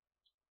the.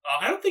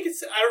 I don't think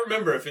it's. I don't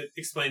remember if it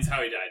explains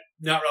how he died.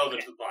 Not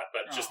relevant to the plot,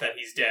 but just that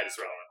he's dead is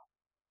relevant.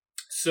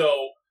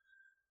 So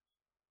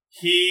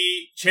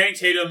Channing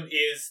Tatum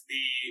is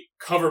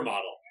the cover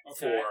model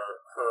for her.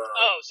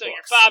 Oh, so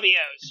books. you're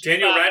Fabio's.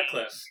 Daniel Fabio.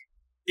 Radcliffe.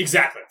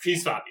 Exactly,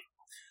 she's Fabi.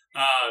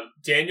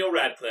 Daniel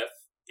Radcliffe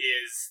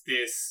is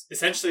this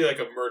essentially like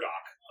a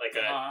Murdoch, like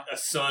a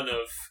son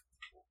of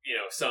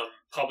some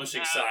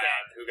publishing scion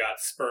who got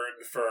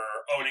spurned for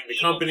owning the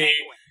company,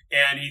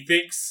 and he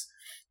thinks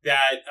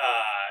that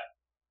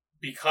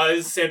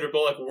because Sandra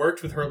Bullock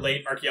worked with her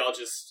late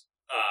archaeologist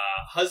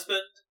husband,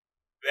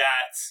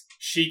 that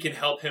she can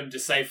help him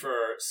decipher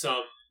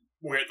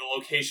where the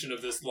location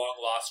of this long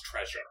lost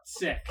treasure.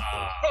 Sick.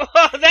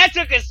 That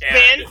took a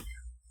spin.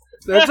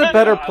 That's a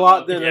better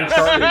plot than Yeah.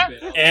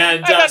 Uncharted.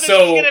 And I thought this was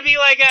so gonna be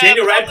like a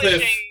Daniel publishing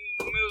Radcliffe.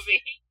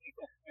 movie.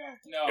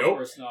 No, Nope. of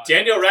course not.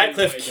 Daniel It's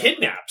Radcliffe way dumber.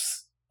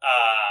 kidnaps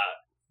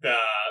the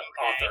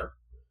author,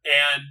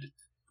 and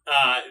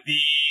the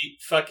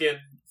fucking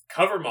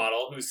cover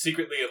model, who's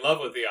secretly in love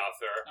with the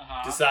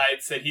author,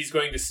 decides that he's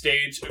going to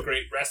stage a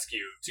great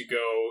rescue to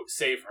go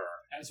save her.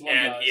 As one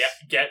And does. he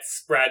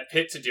gets Brad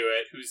Pitt to do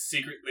it, who's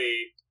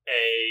secretly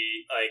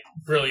a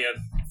brilliant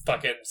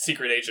fucking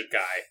secret agent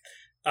guy.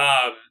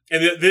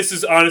 And this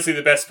is honestly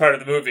the best part of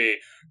the movie,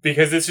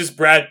 because it's just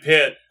Brad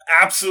Pitt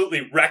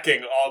absolutely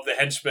wrecking all of the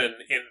henchmen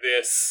in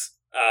this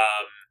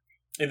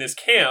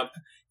camp.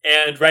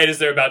 And right as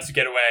they're about to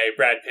get away,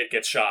 Brad Pitt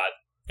gets shot,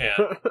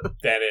 and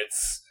then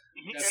it's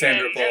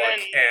Sandra And Bullock then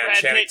and Brad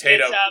Channing Pitt gets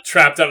Tatum up.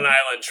 trapped on an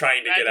island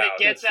trying to Brad get Pitt out.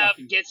 gets That's up,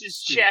 fucking gets his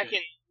stupid. check,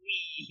 and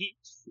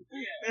leaves.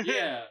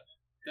 Yeah,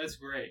 that's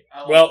great. I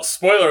love Well, it.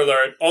 spoiler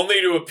alert,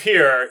 only to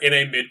appear in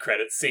a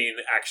mid-credit scene,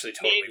 actually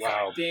totally fine.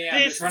 Wow. Damn,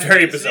 This- they're trying to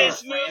very make this bizarre. a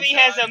This movie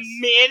has a franchise.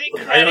 I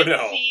mid-credit don't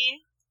know.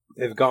 scene,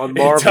 They've gone It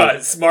Marvel.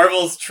 does.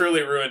 Marvel's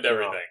truly ruined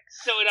everything.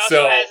 so it also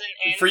So, has an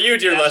end. for you,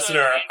 dear that's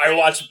listener, what an I end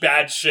watch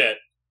bad shit.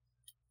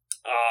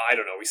 I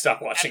don't know. We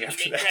stopped watching After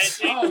after the that. mid-credits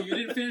scene. Oh, you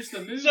didn't finish the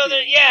movie. So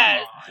there-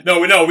 yeah.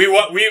 Come on. No. We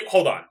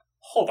hold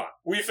on.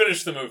 We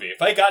finished the movie.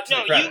 If I got to No,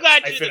 the credits, you got I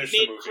to the finished the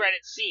movie.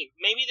 mid-credit scene.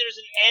 Maybe there's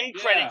an end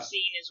Yeah. credit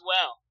scene as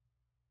well.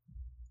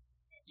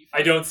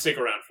 I don't stick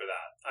around for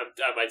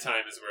that. My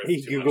time is worth.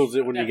 He too much. Googles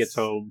it when he Yes. gets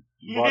home.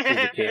 Watches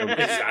the camera.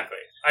 Exactly.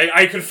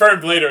 I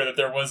confirmed later that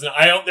there wasn't.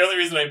 The only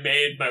reason I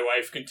made my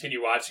wife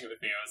continue watching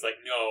with me, I was like,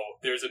 no,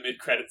 there's a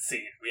mid-credit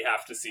scene. We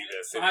have to see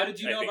this. So And how did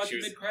you I know think about she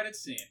the was- mid-credit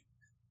scene?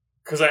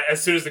 Because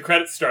as soon as the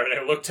credits started,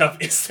 I looked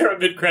up, is there a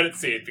mid-credit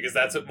scene? Because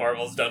that's what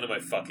Marvel's done to my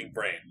fucking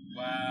brain.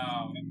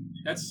 Wow,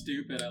 that's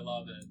stupid. I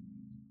love it.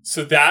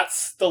 So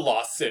that's The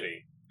Lost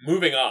City.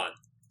 Moving on.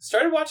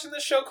 Started watching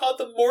this show called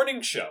The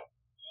Morning Show.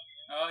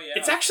 Oh yeah,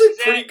 It's actually Is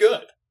that- pretty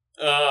good.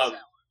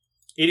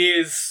 It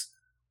is...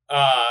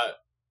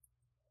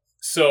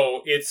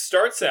 So it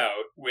starts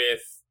out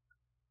with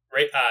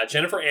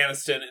Jennifer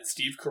Aniston and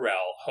Steve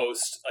Carell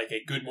host like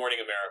a Good Morning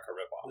America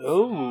ripoff.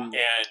 Oh.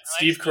 And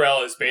Steve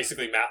Carell is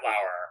basically Matt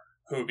Lauer,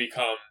 who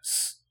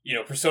becomes,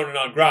 persona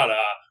non grata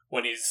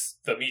when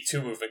the Me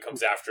Too movement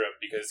comes after him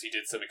because he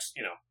did some,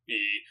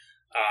 he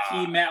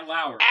Matt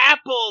Lauer.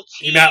 Apple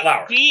TV. He Matt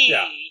Lauer,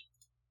 yeah.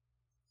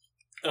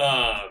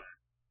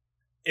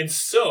 And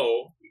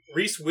so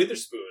Reese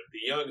Witherspoon, the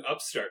young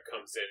upstart,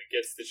 comes in and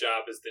gets the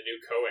job as the new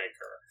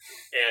co-anchor,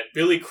 and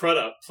Billy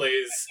Crudup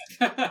plays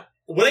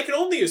what I can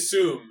only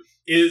assume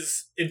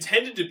is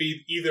intended to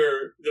be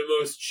either the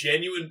most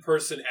genuine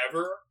person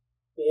ever,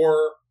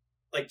 or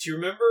like, do you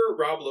remember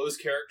Rob Lowe's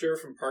character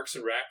from Parks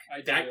and Rec?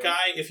 I That do.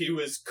 guy, if he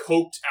was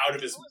coked out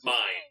of his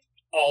mind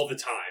all the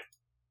time.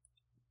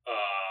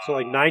 So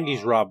like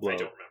 90s Rob Lowe. I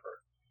don't remember.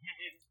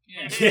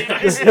 Yeah.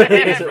 Yes. Sit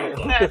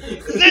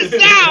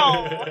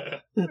down!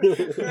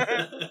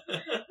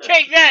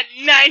 Take that,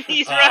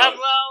 90s Rob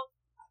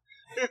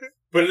Lowe!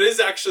 But it is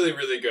actually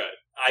really good.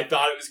 I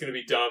thought it was going to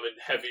be dumb and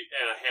heavy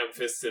and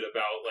ham-fisted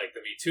about like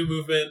the Me Too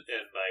movement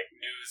and like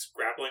news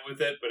grappling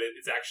with it, but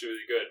it's actually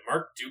really good.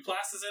 Mark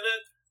Duplass is in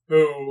it,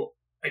 who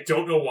I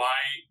don't know why.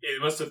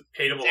 It must have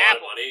paid him a lot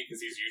of money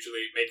because he's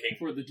usually making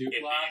For the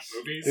indie Duplass.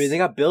 movies. I mean, they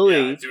got Billy.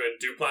 Yeah, doing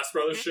Duplass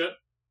Brothers shit.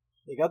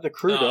 They got the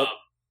crew up.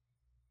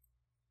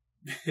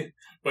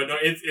 But no,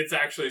 it's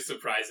actually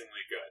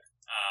surprisingly good.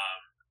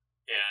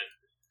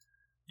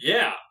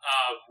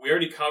 We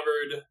already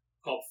covered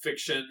Pulp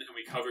Fiction and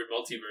we covered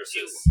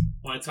Multiverses.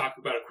 Want to talk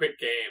about a quick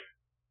game?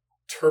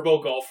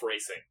 Turbo Golf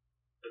Racing.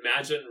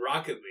 Imagine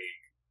Rocket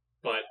League,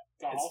 but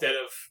Golf? instead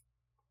of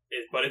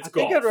but it's I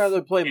golf. think I'd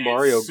rather play and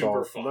Mario it's super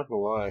Golf. fun. I'm not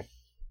gonna lie.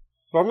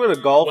 If I'm gonna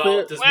golf Well,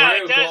 it, does Wow,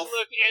 Mario it does Golf?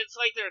 look, it's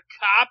like they're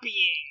copying,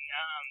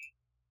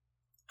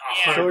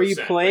 100%. So are you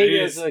playing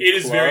It as a it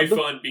is very club?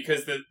 fun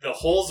because the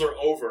holes are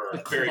over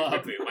The very club.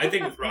 quickly. My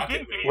thing with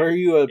Rocket League where are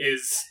you a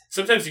is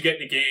sometimes you get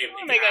in a game I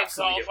want and to you make a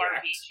absolutely golf get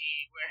wrecked.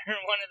 RPG where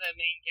one of the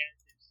main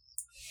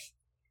characters.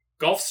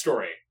 Golf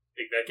Story.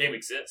 That game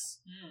exists.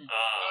 Hmm.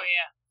 Oh,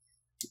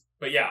 yeah.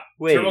 But yeah,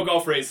 wait? Turbo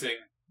Golf Racing.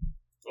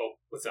 Oh,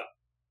 what's up?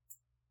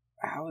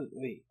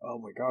 Wait, oh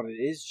my god, it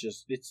is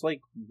just, it's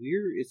like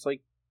weird, it's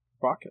like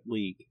Rocket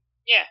League.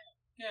 Yeah.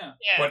 Yeah.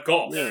 But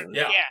golf. Yeah.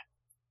 Yeah.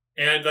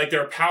 And like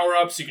there are power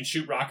ups. You can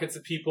shoot rockets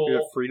at people. Is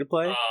it free to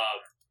play?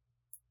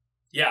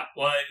 Yeah.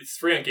 Well, it's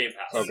free on Game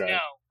Pass. Okay.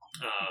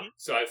 No.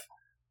 So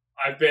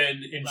I've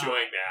been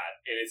enjoying that,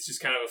 and it's just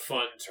kind of a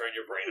fun turn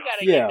your brain You off.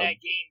 gotta Yeah. get that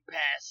Game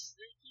Pass.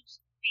 There keeps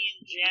being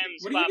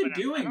gems What have you been popping up.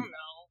 doing? I don't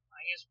know.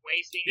 I guess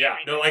wasting. Yeah,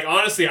 everything. no, like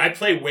honestly, I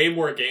play way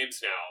more games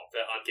now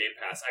on Game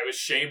Pass. I was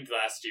shamed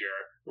last year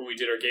when we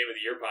did our Game of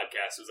the Year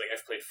podcast. It was like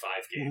I've played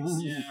 5 games.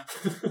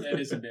 Yeah, that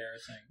is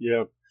embarrassing.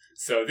 Yeah.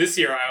 So this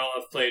year I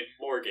will have played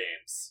more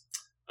games.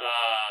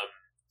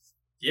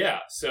 Yeah,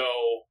 so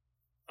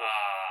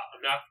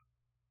I'm not.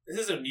 This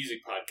is a music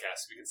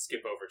podcast. So we can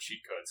skip over cheat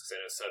codes because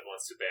I know Sud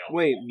wants to bail.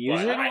 Wait, I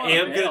music? don't I wanna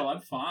am bail, gonna-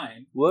 I'm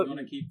fine. What? You want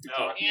to keep Oh.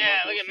 talking?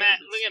 Yeah, about look at bullshit? Matt.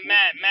 That's Look at cool.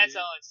 Matt. Matt's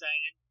all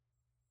excited.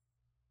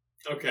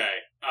 Okay,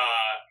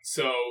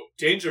 so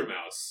Danger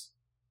Mouse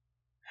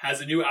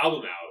has a new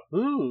album out.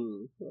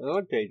 I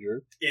like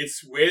Danger.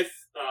 It's with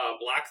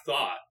Black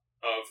Thought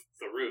of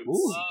The Roots.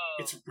 Ooh. Whoa.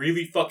 It's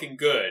really fucking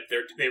good.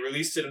 They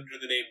released it under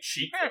the name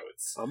Cheat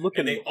Codes. I'm looking.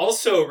 And they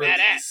also Badass.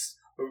 release,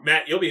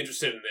 Matt, you'll be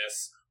interested in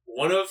this.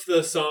 One of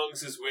the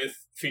songs is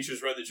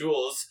features Run the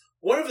Jewels.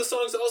 One of the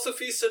songs also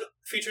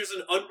features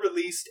an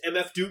unreleased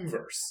MF Doom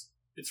verse.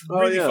 It's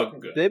really fucking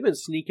good. They've been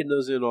sneaking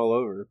those in all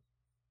over.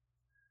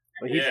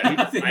 Like, Yeah,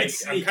 I think I'm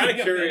sneaking kind of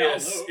them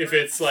curious all over. if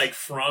it's like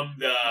from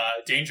the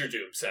Danger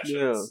Doom sessions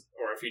Yeah.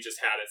 or if he just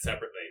had it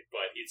separately.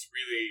 But it's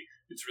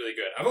really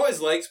good. I've always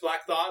liked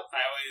Black Thought. I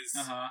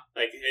always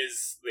like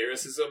his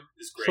lyricism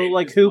is great. so,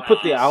 like, who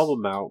put the Mouse.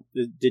 album out?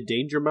 Did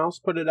Danger Mouse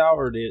put it out,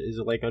 or is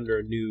it like under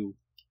a new?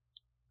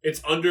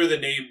 It's under the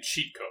name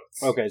Cheat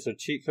Codes. Okay, so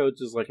Cheat Codes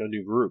is like a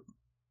new group.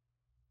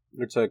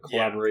 It's a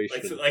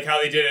collaboration. Yeah, like how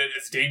they did it.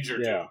 It's Danger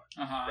Doom,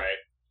 right?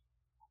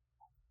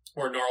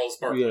 Or Gnarls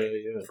Barkley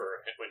Yeah. for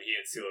when he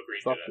and CeeLo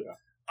Green Fuck did it. yeah.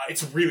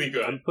 It's really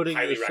good. I'm putting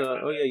Highly this.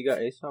 recommend Oh it. yeah, you got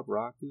A$AP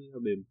Rocky. I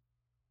mean,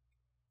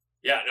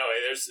 Yeah, no,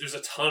 there's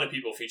a ton of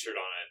people featured on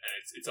it,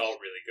 and it's all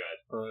really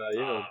good.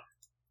 yeah.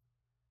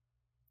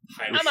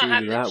 Highly We'll I'm gonna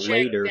have see to that check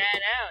later. that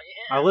out.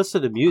 Yeah. I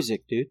listen to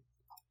music, dude.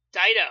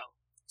 Dido.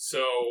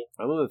 So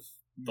I'm a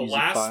the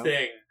last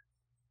thing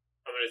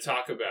I'm going to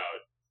talk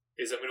about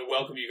is I'm going to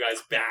welcome you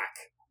guys back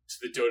to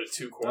the Dota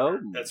 2 corner.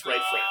 Oh. That's right,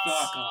 friends.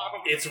 Fuck off.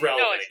 It's No,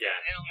 relevant it's again.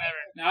 not. It'll never.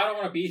 Now I don't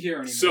want to be here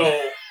anymore.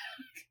 So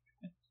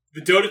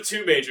the Dota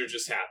 2 major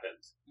just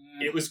happened.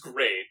 Mm. It was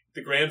great.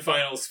 The grand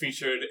finals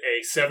featured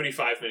a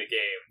 75-minute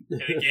game,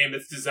 and a game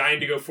that's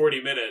designed to go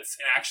 40 minutes,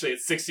 and actually at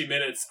 60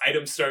 minutes,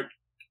 items start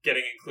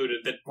getting included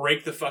that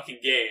break the fucking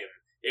game.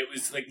 It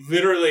was like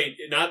literally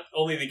not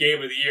only the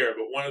game of the year,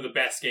 but one of the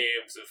best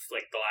games of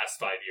like the last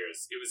 5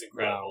 years. It was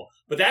incredible.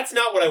 But that's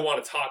not what I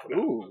want to talk about.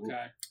 Ooh.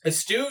 Okay.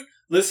 Astute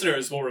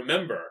listeners will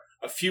remember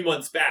a few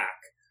months back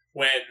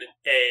when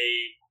a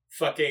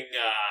fucking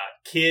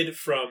kid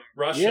from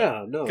Russia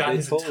Yeah, no, got they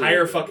his totally entire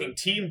remember. fucking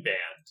team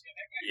banned.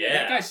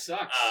 That guy Yeah.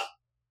 sucks.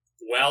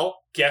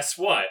 Well, guess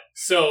what?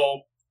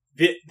 So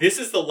this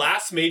is the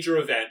last major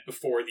event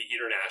before the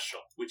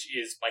International, which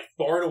is by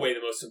far and away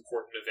the most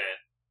important event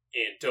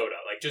in Dota.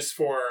 Like, just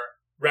for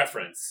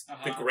reference,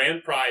 the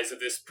grand prize of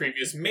this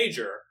previous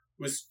major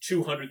was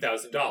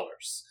 $200,000.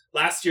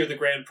 Last year, the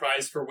grand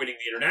prize for winning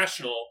the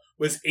International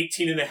was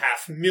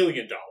 $18.5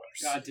 million.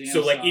 Goddamn, So,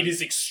 like, son. it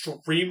is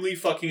extremely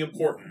fucking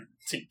important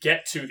to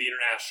get to the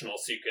International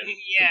so you can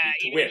Yeah,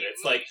 compete to even win. if you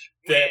It's like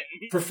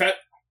lose, the win.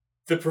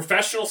 the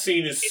professional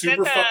scene is Is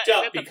super that fucked the- is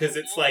up that the because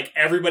it's pool? like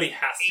everybody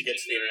has to get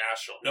to the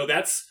International.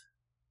 That's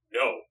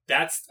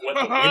what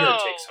the winner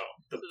takes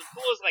home. So the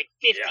pool is like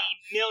 50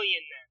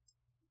 million then.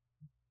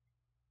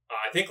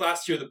 I think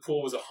last year the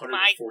pool was 140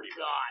 My million.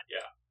 God.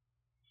 Yeah.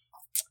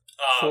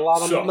 It's a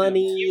lot so of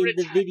money You, in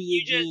the reti- video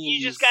you just games.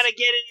 you just gotta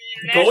get in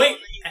the international Going-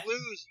 and then you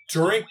lose.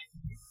 during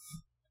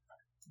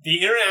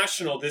the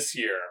International this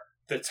year,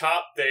 the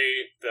top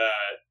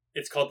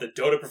it's called the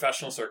Dota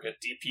Professional Circuit,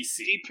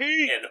 DPC.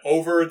 DP. And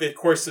over the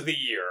course of the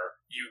year,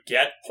 you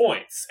get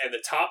points, and the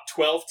top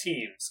 12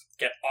 teams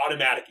get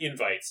automatic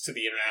invites to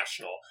the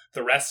International.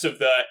 The rest of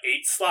the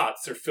 8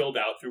 slots are filled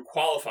out through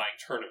qualifying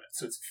tournaments,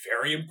 so it's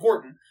very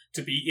important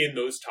to be in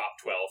those top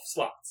 12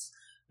 slots.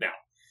 Now,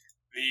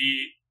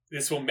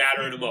 this will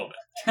matter in a moment.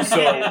 So,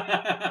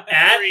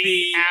 at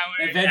 3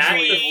 hours.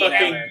 Eventually it will hours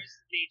matter.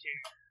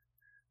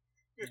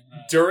 later.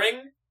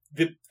 during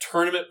the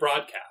tournament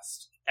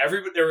broadcast,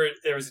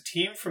 there was a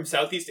team from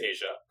Southeast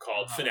Asia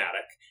called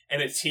Fnatic,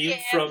 and a team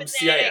from Fnatic.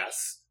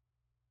 CIS,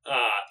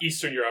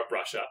 Eastern Europe,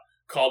 Russia,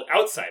 called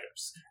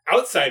Outsiders.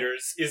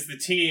 Outsiders is the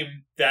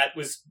team that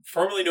was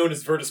formerly known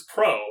as Virtus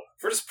Pro.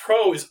 Virtus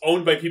Pro is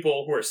owned by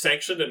people who are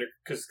sanctioned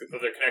because of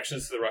their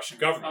connections to the Russian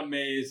government.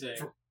 Amazing.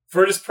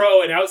 Virtus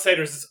Pro and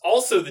Outsiders is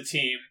also the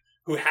team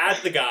who had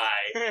the guy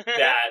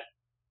that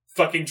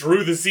fucking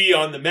drew the Z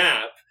on the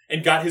map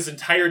and got his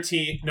entire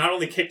team not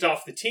only kicked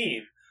off the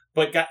team,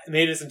 but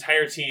made his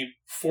entire team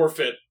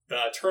forfeit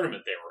the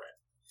tournament they were in.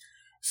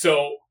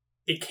 So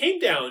it came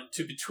down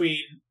to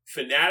between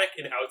Fnatic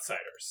and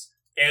Outsiders,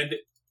 and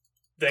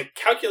the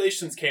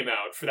calculations came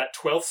out for that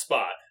 12th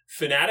spot.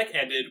 Fnatic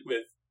ended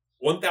with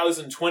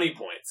 1,020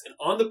 points, and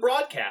on the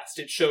broadcast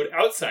it showed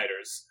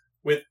Outsiders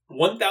with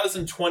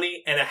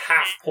 1,020 and a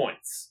half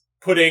points,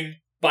 putting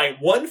by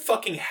one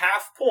fucking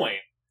half point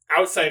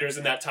Outsiders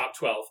in that top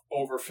 12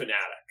 over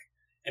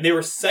Fnatic. and they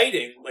were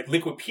citing like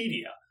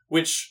Liquipedia,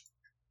 which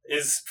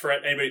is, for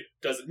anybody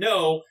who doesn't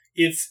know,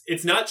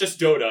 it's not just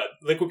Dota.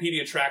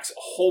 Liquipedia tracks a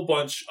whole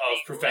bunch of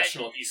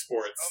professional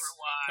esports.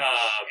 Overwatch,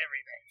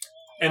 everything.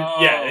 And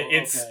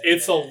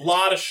it's a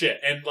lot of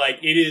shit, and like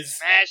it is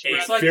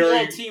it's like the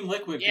old Team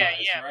Liquid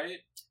guys, right?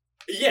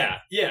 Yeah.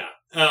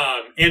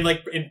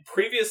 And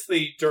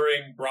previously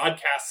during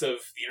broadcasts of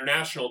the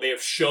International, they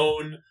have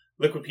shown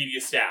Liquipedia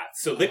stats.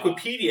 So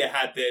Liquipedia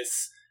had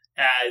this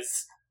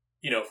as,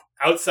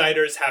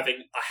 outsiders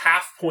having a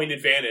half-point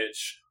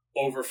advantage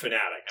over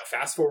Fnatic. Now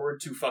fast forward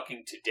to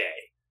fucking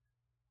today.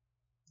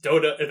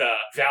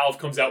 Valve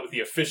comes out with the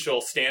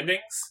official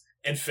standings,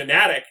 and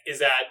Fnatic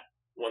is at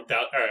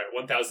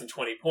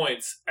 1,020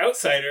 points.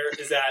 Outsider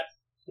is at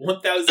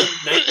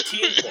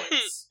 1,019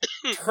 points.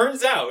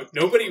 Turns out,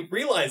 nobody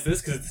realized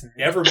this because it's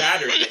never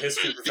mattered in the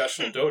history of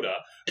professional Dota.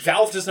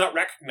 Valve does not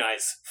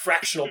recognize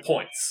fractional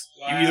points.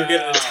 Wow. You either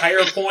get an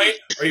entire point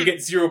or you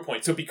get 0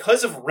 points. So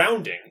because of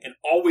rounding and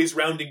always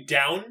rounding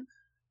down,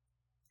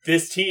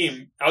 this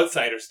team,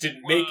 Outsiders,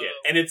 didn't make it.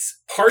 And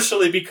it's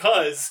partially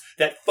because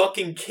that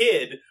fucking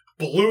kid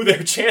blew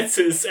their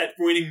chances at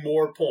winning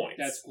more points.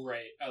 That's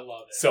great. I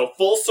love it. So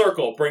full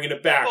circle, bringing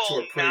it back to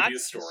a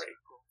previous story.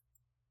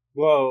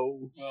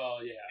 Whoa. Well,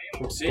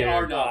 yeah. They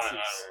are Nazis.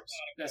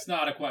 That's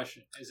not a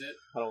question, is it?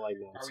 I don't like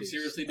Nazis. Are we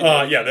seriously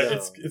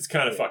it's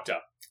kind of fucked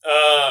up.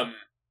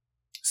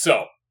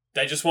 So,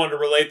 I just wanted to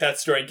relate that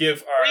story and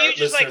give our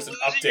listeners an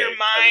update your mind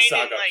on the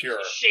Saga and, Pure.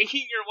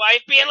 Shaking your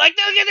wife, being like,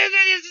 look at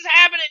this is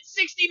happening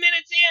 60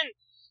 minutes in.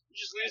 You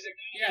just lose it.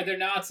 Yeah, they're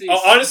Nazis.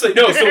 Oh, honestly,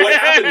 no. So what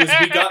happened was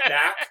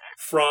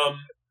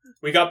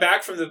we got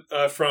back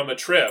from a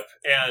trip,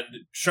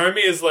 and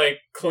Charmy is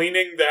like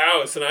cleaning the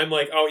house, and I'm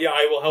like, oh yeah,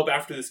 I will help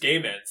after this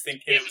game ends.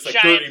 Thinking it was like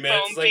 30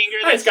 minutes. It's like,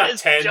 it's got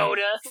 10,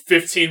 Dota.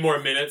 15 more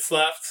minutes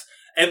left.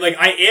 And like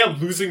I am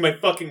losing my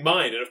fucking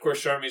mind, and of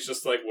course Charmy's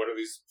just like, "What are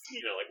these?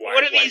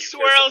 What are these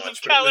swirls of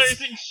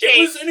colors and shapes?"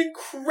 It was an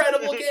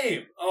incredible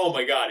game. Oh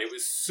my god, it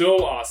was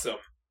so awesome.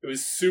 It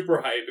was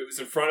super hype. It was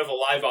in front of a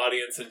live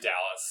audience in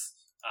Dallas.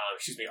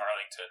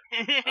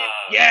 Arlington.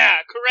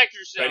 Yeah, correct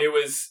yourself. But it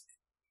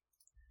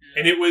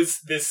was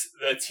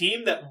the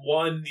team that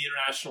won the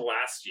International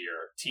last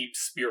year, Team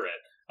Spirit,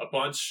 a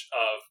bunch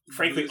of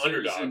frankly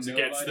underdogs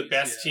against the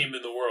best team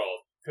in the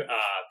world,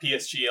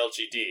 PSG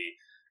LGD.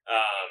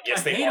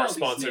 Yes, they are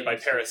sponsored by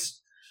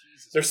Paris.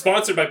 They're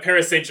sponsored by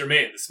Paris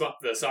Saint-Germain,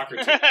 the soccer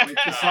team.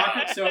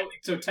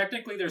 So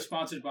technically, they're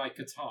sponsored by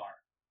Qatar.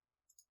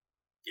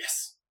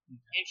 Yes.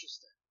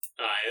 Interesting.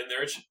 And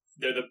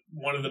they're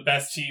one of the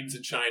best teams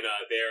in China.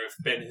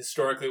 They've been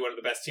historically one of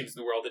the best teams in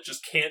the world that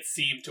just can't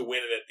seem to win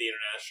it at the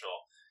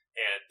International.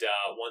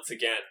 And once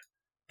again,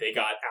 they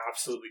got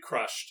absolutely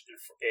crushed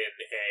in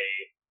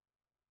a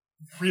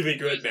really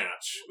good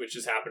match, which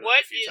has happened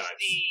a few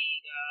times.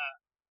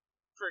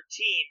 For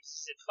teams,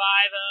 is it 5-0?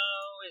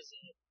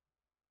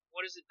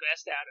 What is it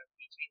best out of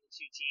between the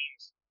two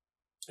teams?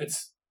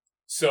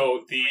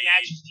 How many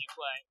matches do you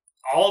play?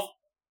 All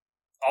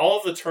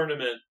of the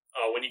tournament,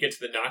 when you get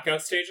to the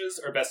knockout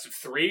stages, are best of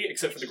 3,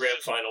 except for the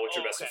grand final, which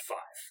are best of 5.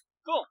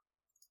 Cool.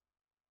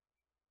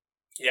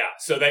 Yeah,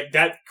 so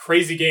that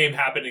crazy game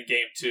happened in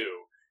game 2,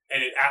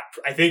 and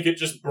I think it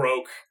just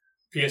broke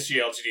PSG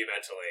LGD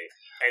mentally,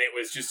 and it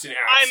was just an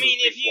absolutely wild. I mean,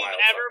 if you've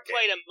ever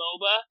played a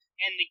MOBA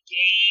and the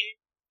game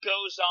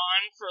goes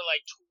on for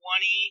like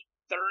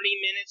 20-30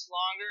 minutes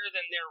longer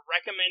than their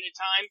recommended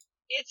time,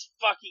 it's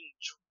fucking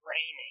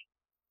draining.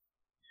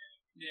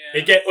 Yeah.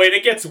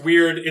 It gets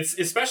weird. It's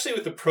especially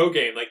with the pro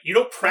game. Like you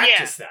don't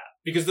practice that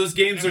because those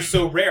games are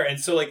so rare, and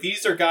so like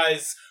these are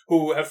guys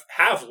who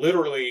have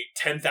literally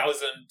 10,000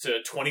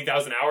 to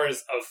 20,000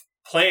 hours of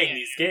playing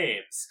these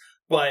games,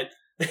 but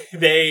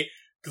they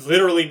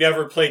literally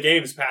never play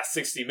games past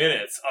 60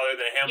 minutes, other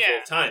than a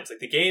handful of times. Like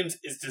the games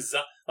is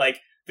designed like.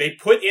 They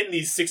put in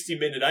these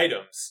 60-minute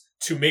items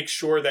to make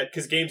sure that,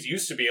 because games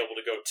used to be able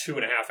to go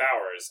 2.5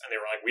 hours, and they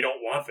were like, we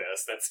don't want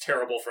this, that's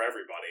terrible for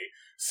everybody.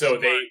 So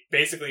they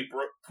basically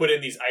put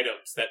in these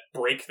items that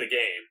break the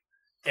game,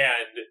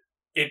 and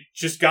it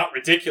just got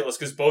ridiculous,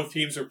 because both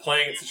teams were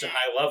playing at such a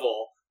high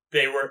level.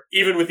 They were,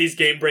 even with these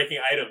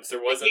game-breaking items,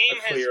 there wasn't a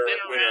clear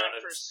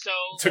winner.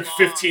 It took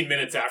 15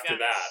 minutes after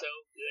that. So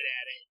good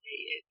at it.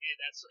 It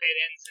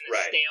ends in a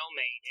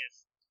stalemate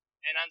if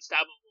an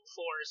unstoppable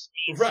force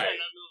meets an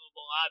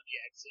unmovable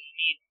object. So you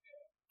need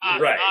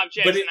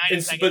objects and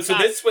items that can so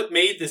that's what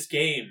made this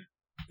game.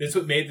 That's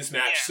what made this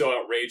match so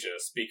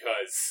outrageous,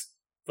 because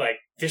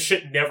like this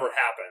shit never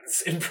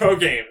happens in pro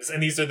games,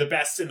 and these are the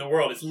best in the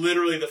world. It's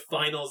literally the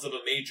finals of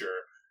a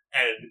major,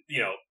 and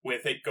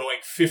with it going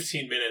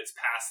 15 minutes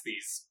past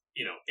these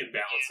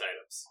imbalanced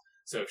items.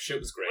 So shit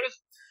was great.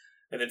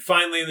 And then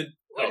finally,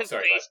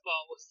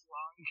 baseball was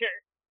longer?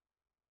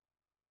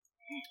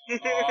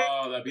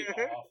 Oh, that'd be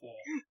awful.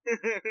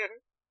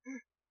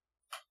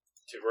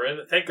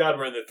 Dude, thank God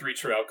we're in the 3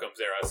 true outcomes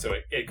era, so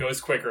it goes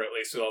quicker at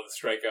least with all the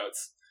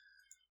strikeouts.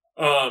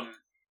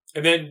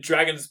 And then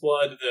Dragon's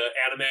Blood, the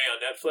anime on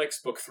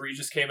Netflix, book 3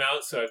 just came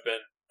out, so I've been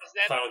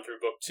plowing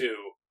through book 2.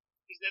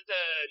 Is that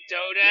the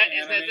Dota? The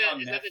Is that anime on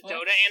the Netflix?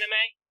 Dota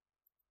anime?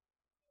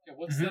 Yeah,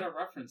 what's that a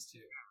reference to?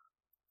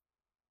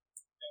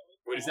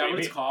 What Is that what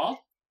it's called?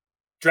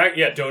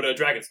 Dota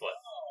Dragon's Blood.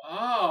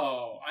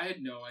 Oh, I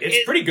had no idea.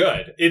 It's pretty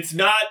good. It's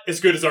not as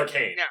good as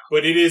Arcane, No.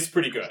 but it is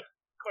pretty good.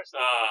 Of course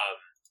not.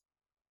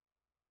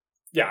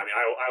 Yeah, I mean,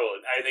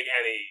 I think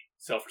any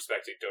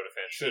self-respecting Dota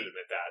fan should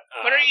admit that.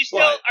 But are you still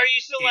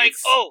like,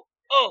 it's- oh?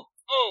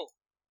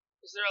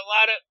 Is there a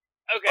lot of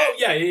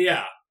okay? Oh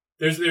yeah.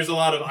 There's a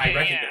lot of I Yeah,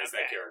 recognize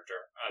that okay. character.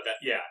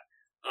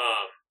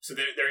 So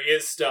there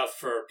is stuff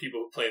for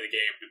people who play the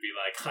game to be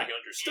like, I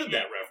understood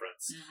that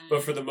reference. Mhm.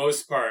 But for the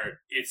most part,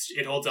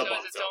 it holds up So on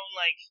it's its its own. own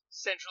like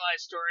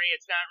centralized story.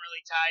 It's not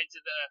really tied to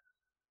the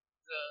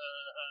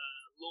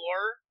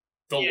lore.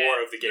 The Yeah,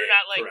 lore of the game, They're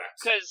not like correct?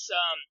 because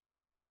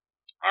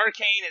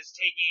Arcane is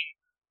taking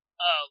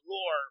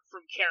lore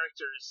from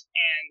characters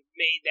and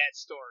made that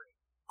story.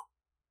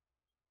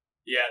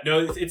 Yeah, no,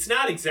 it's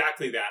not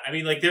exactly that. I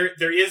mean, like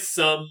there is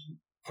some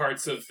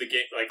parts of the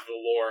game, like the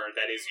lore,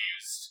 that is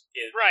used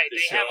in Right, the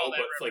they show, have all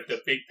that but like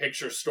the big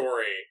picture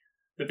story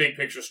is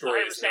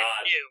 100%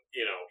 not, new.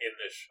 in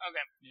the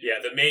Okay. Yeah,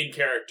 the main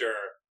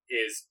character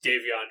is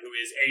Davion, who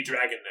is a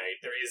Dragon Knight.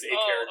 There is a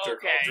character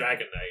okay. called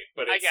Dragon Knight,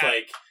 but I it's got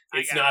like I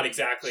it's got not it.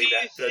 exactly Do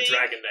you the think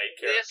Dragon Knight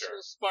This character.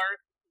 will spark.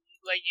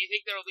 Like, you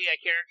think there will be a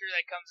character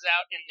that comes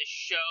out in the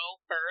show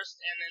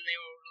first, and then they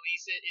will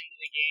release it into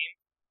the game?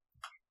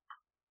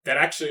 That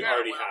actually Yeah,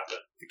 already well.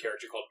 happened. The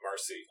character called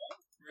Marcy.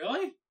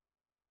 Really?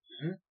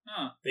 Mhm.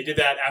 Huh. They did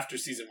that after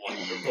season 1,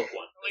 or book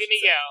 1. Look at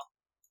me go.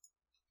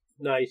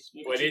 Nice.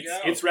 Look But at you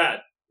go. it's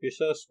rad. You're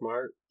so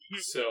smart.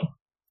 So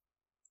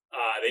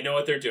they know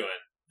what they're doing.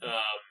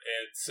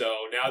 And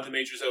so now the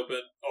major's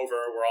over,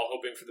 we're all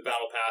hoping for the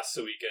battle pass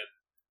so we can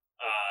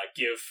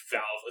give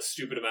Valve a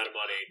stupid amount of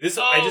money.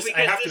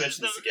 I have to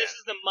mention this again. This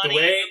is the money.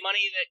 The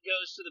money that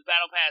goes to the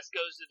battle pass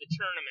goes to the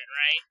tournament,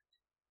 right?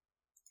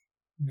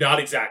 Not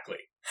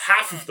exactly.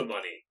 Half of the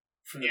money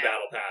from the Yeah.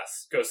 battle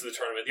pass goes to the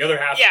tournament. The other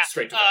half Yeah,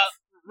 straight to Valve.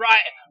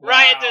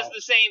 Riot does Wow.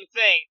 the same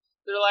thing.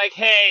 They're like,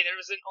 hey, there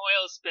was an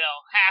oil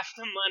spill. Half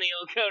the money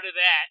will go to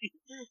that.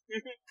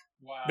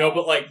 Wow. No,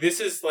 but like this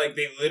is like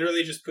they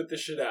literally just put this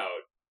shit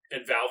out,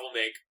 and Valve will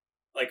make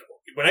like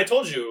when I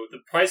told you the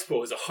prize pool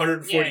was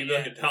 $140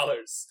 million.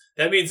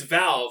 That means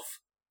Valve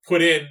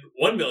put in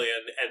 $1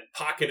 million and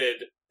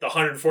pocketed the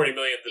 $140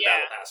 million the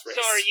battle pass race.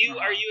 So are you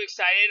Wow.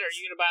 excited? Are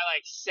you gonna buy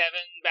like 7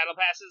 battle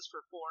passes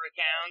for 4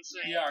 accounts?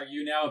 Yeah, are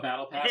you now a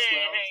battle pass whale?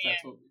 Yeah.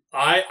 That's what.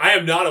 I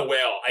am not a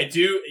whale. I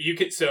do. You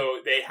can.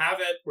 So they have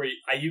it where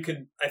you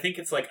can. I think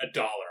it's like $1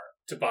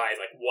 to buy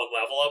like one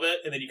level of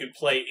it, and then you can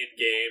play in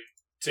game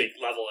to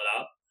level it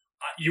up.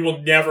 You will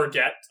never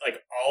get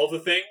like all of the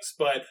things,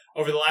 but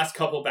over the last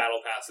couple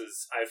battle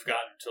passes, I've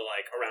gotten to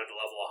like around to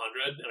level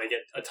 100, and I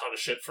get a ton of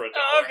shit for $1.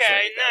 Oh, okay, so I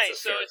think that's nice.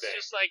 a So fair it's thing.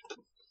 just like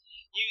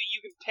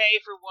you can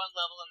pay for one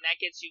level, and that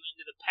gets you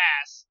into the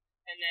pass,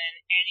 and then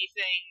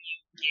anything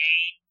you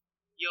gain,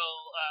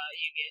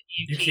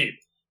 you keep. keep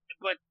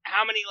But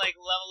how many like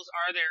levels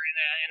are there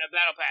in a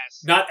battle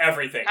pass? not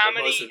everything. How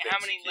but many most of the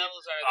things you keep.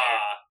 levels are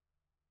there?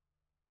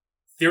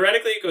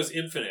 Theoretically, it goes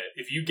infinite.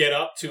 If you get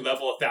up to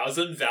level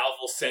 1,000, Valve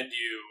will send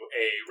you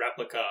a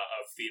replica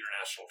of the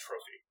international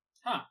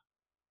trophy.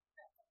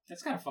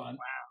 That's kind of fun.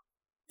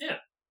 Okay.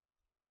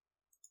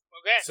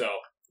 So,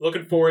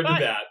 looking forward Fun.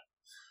 to that.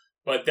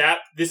 But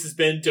this has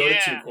been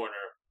Dota 2 Yeah. Corner.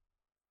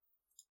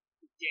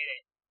 Did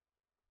it.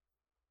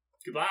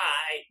 Goodbye.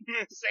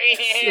 Say yeah.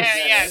 See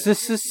Yeah, ya.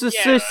 That's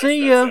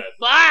it.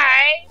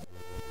 Bye.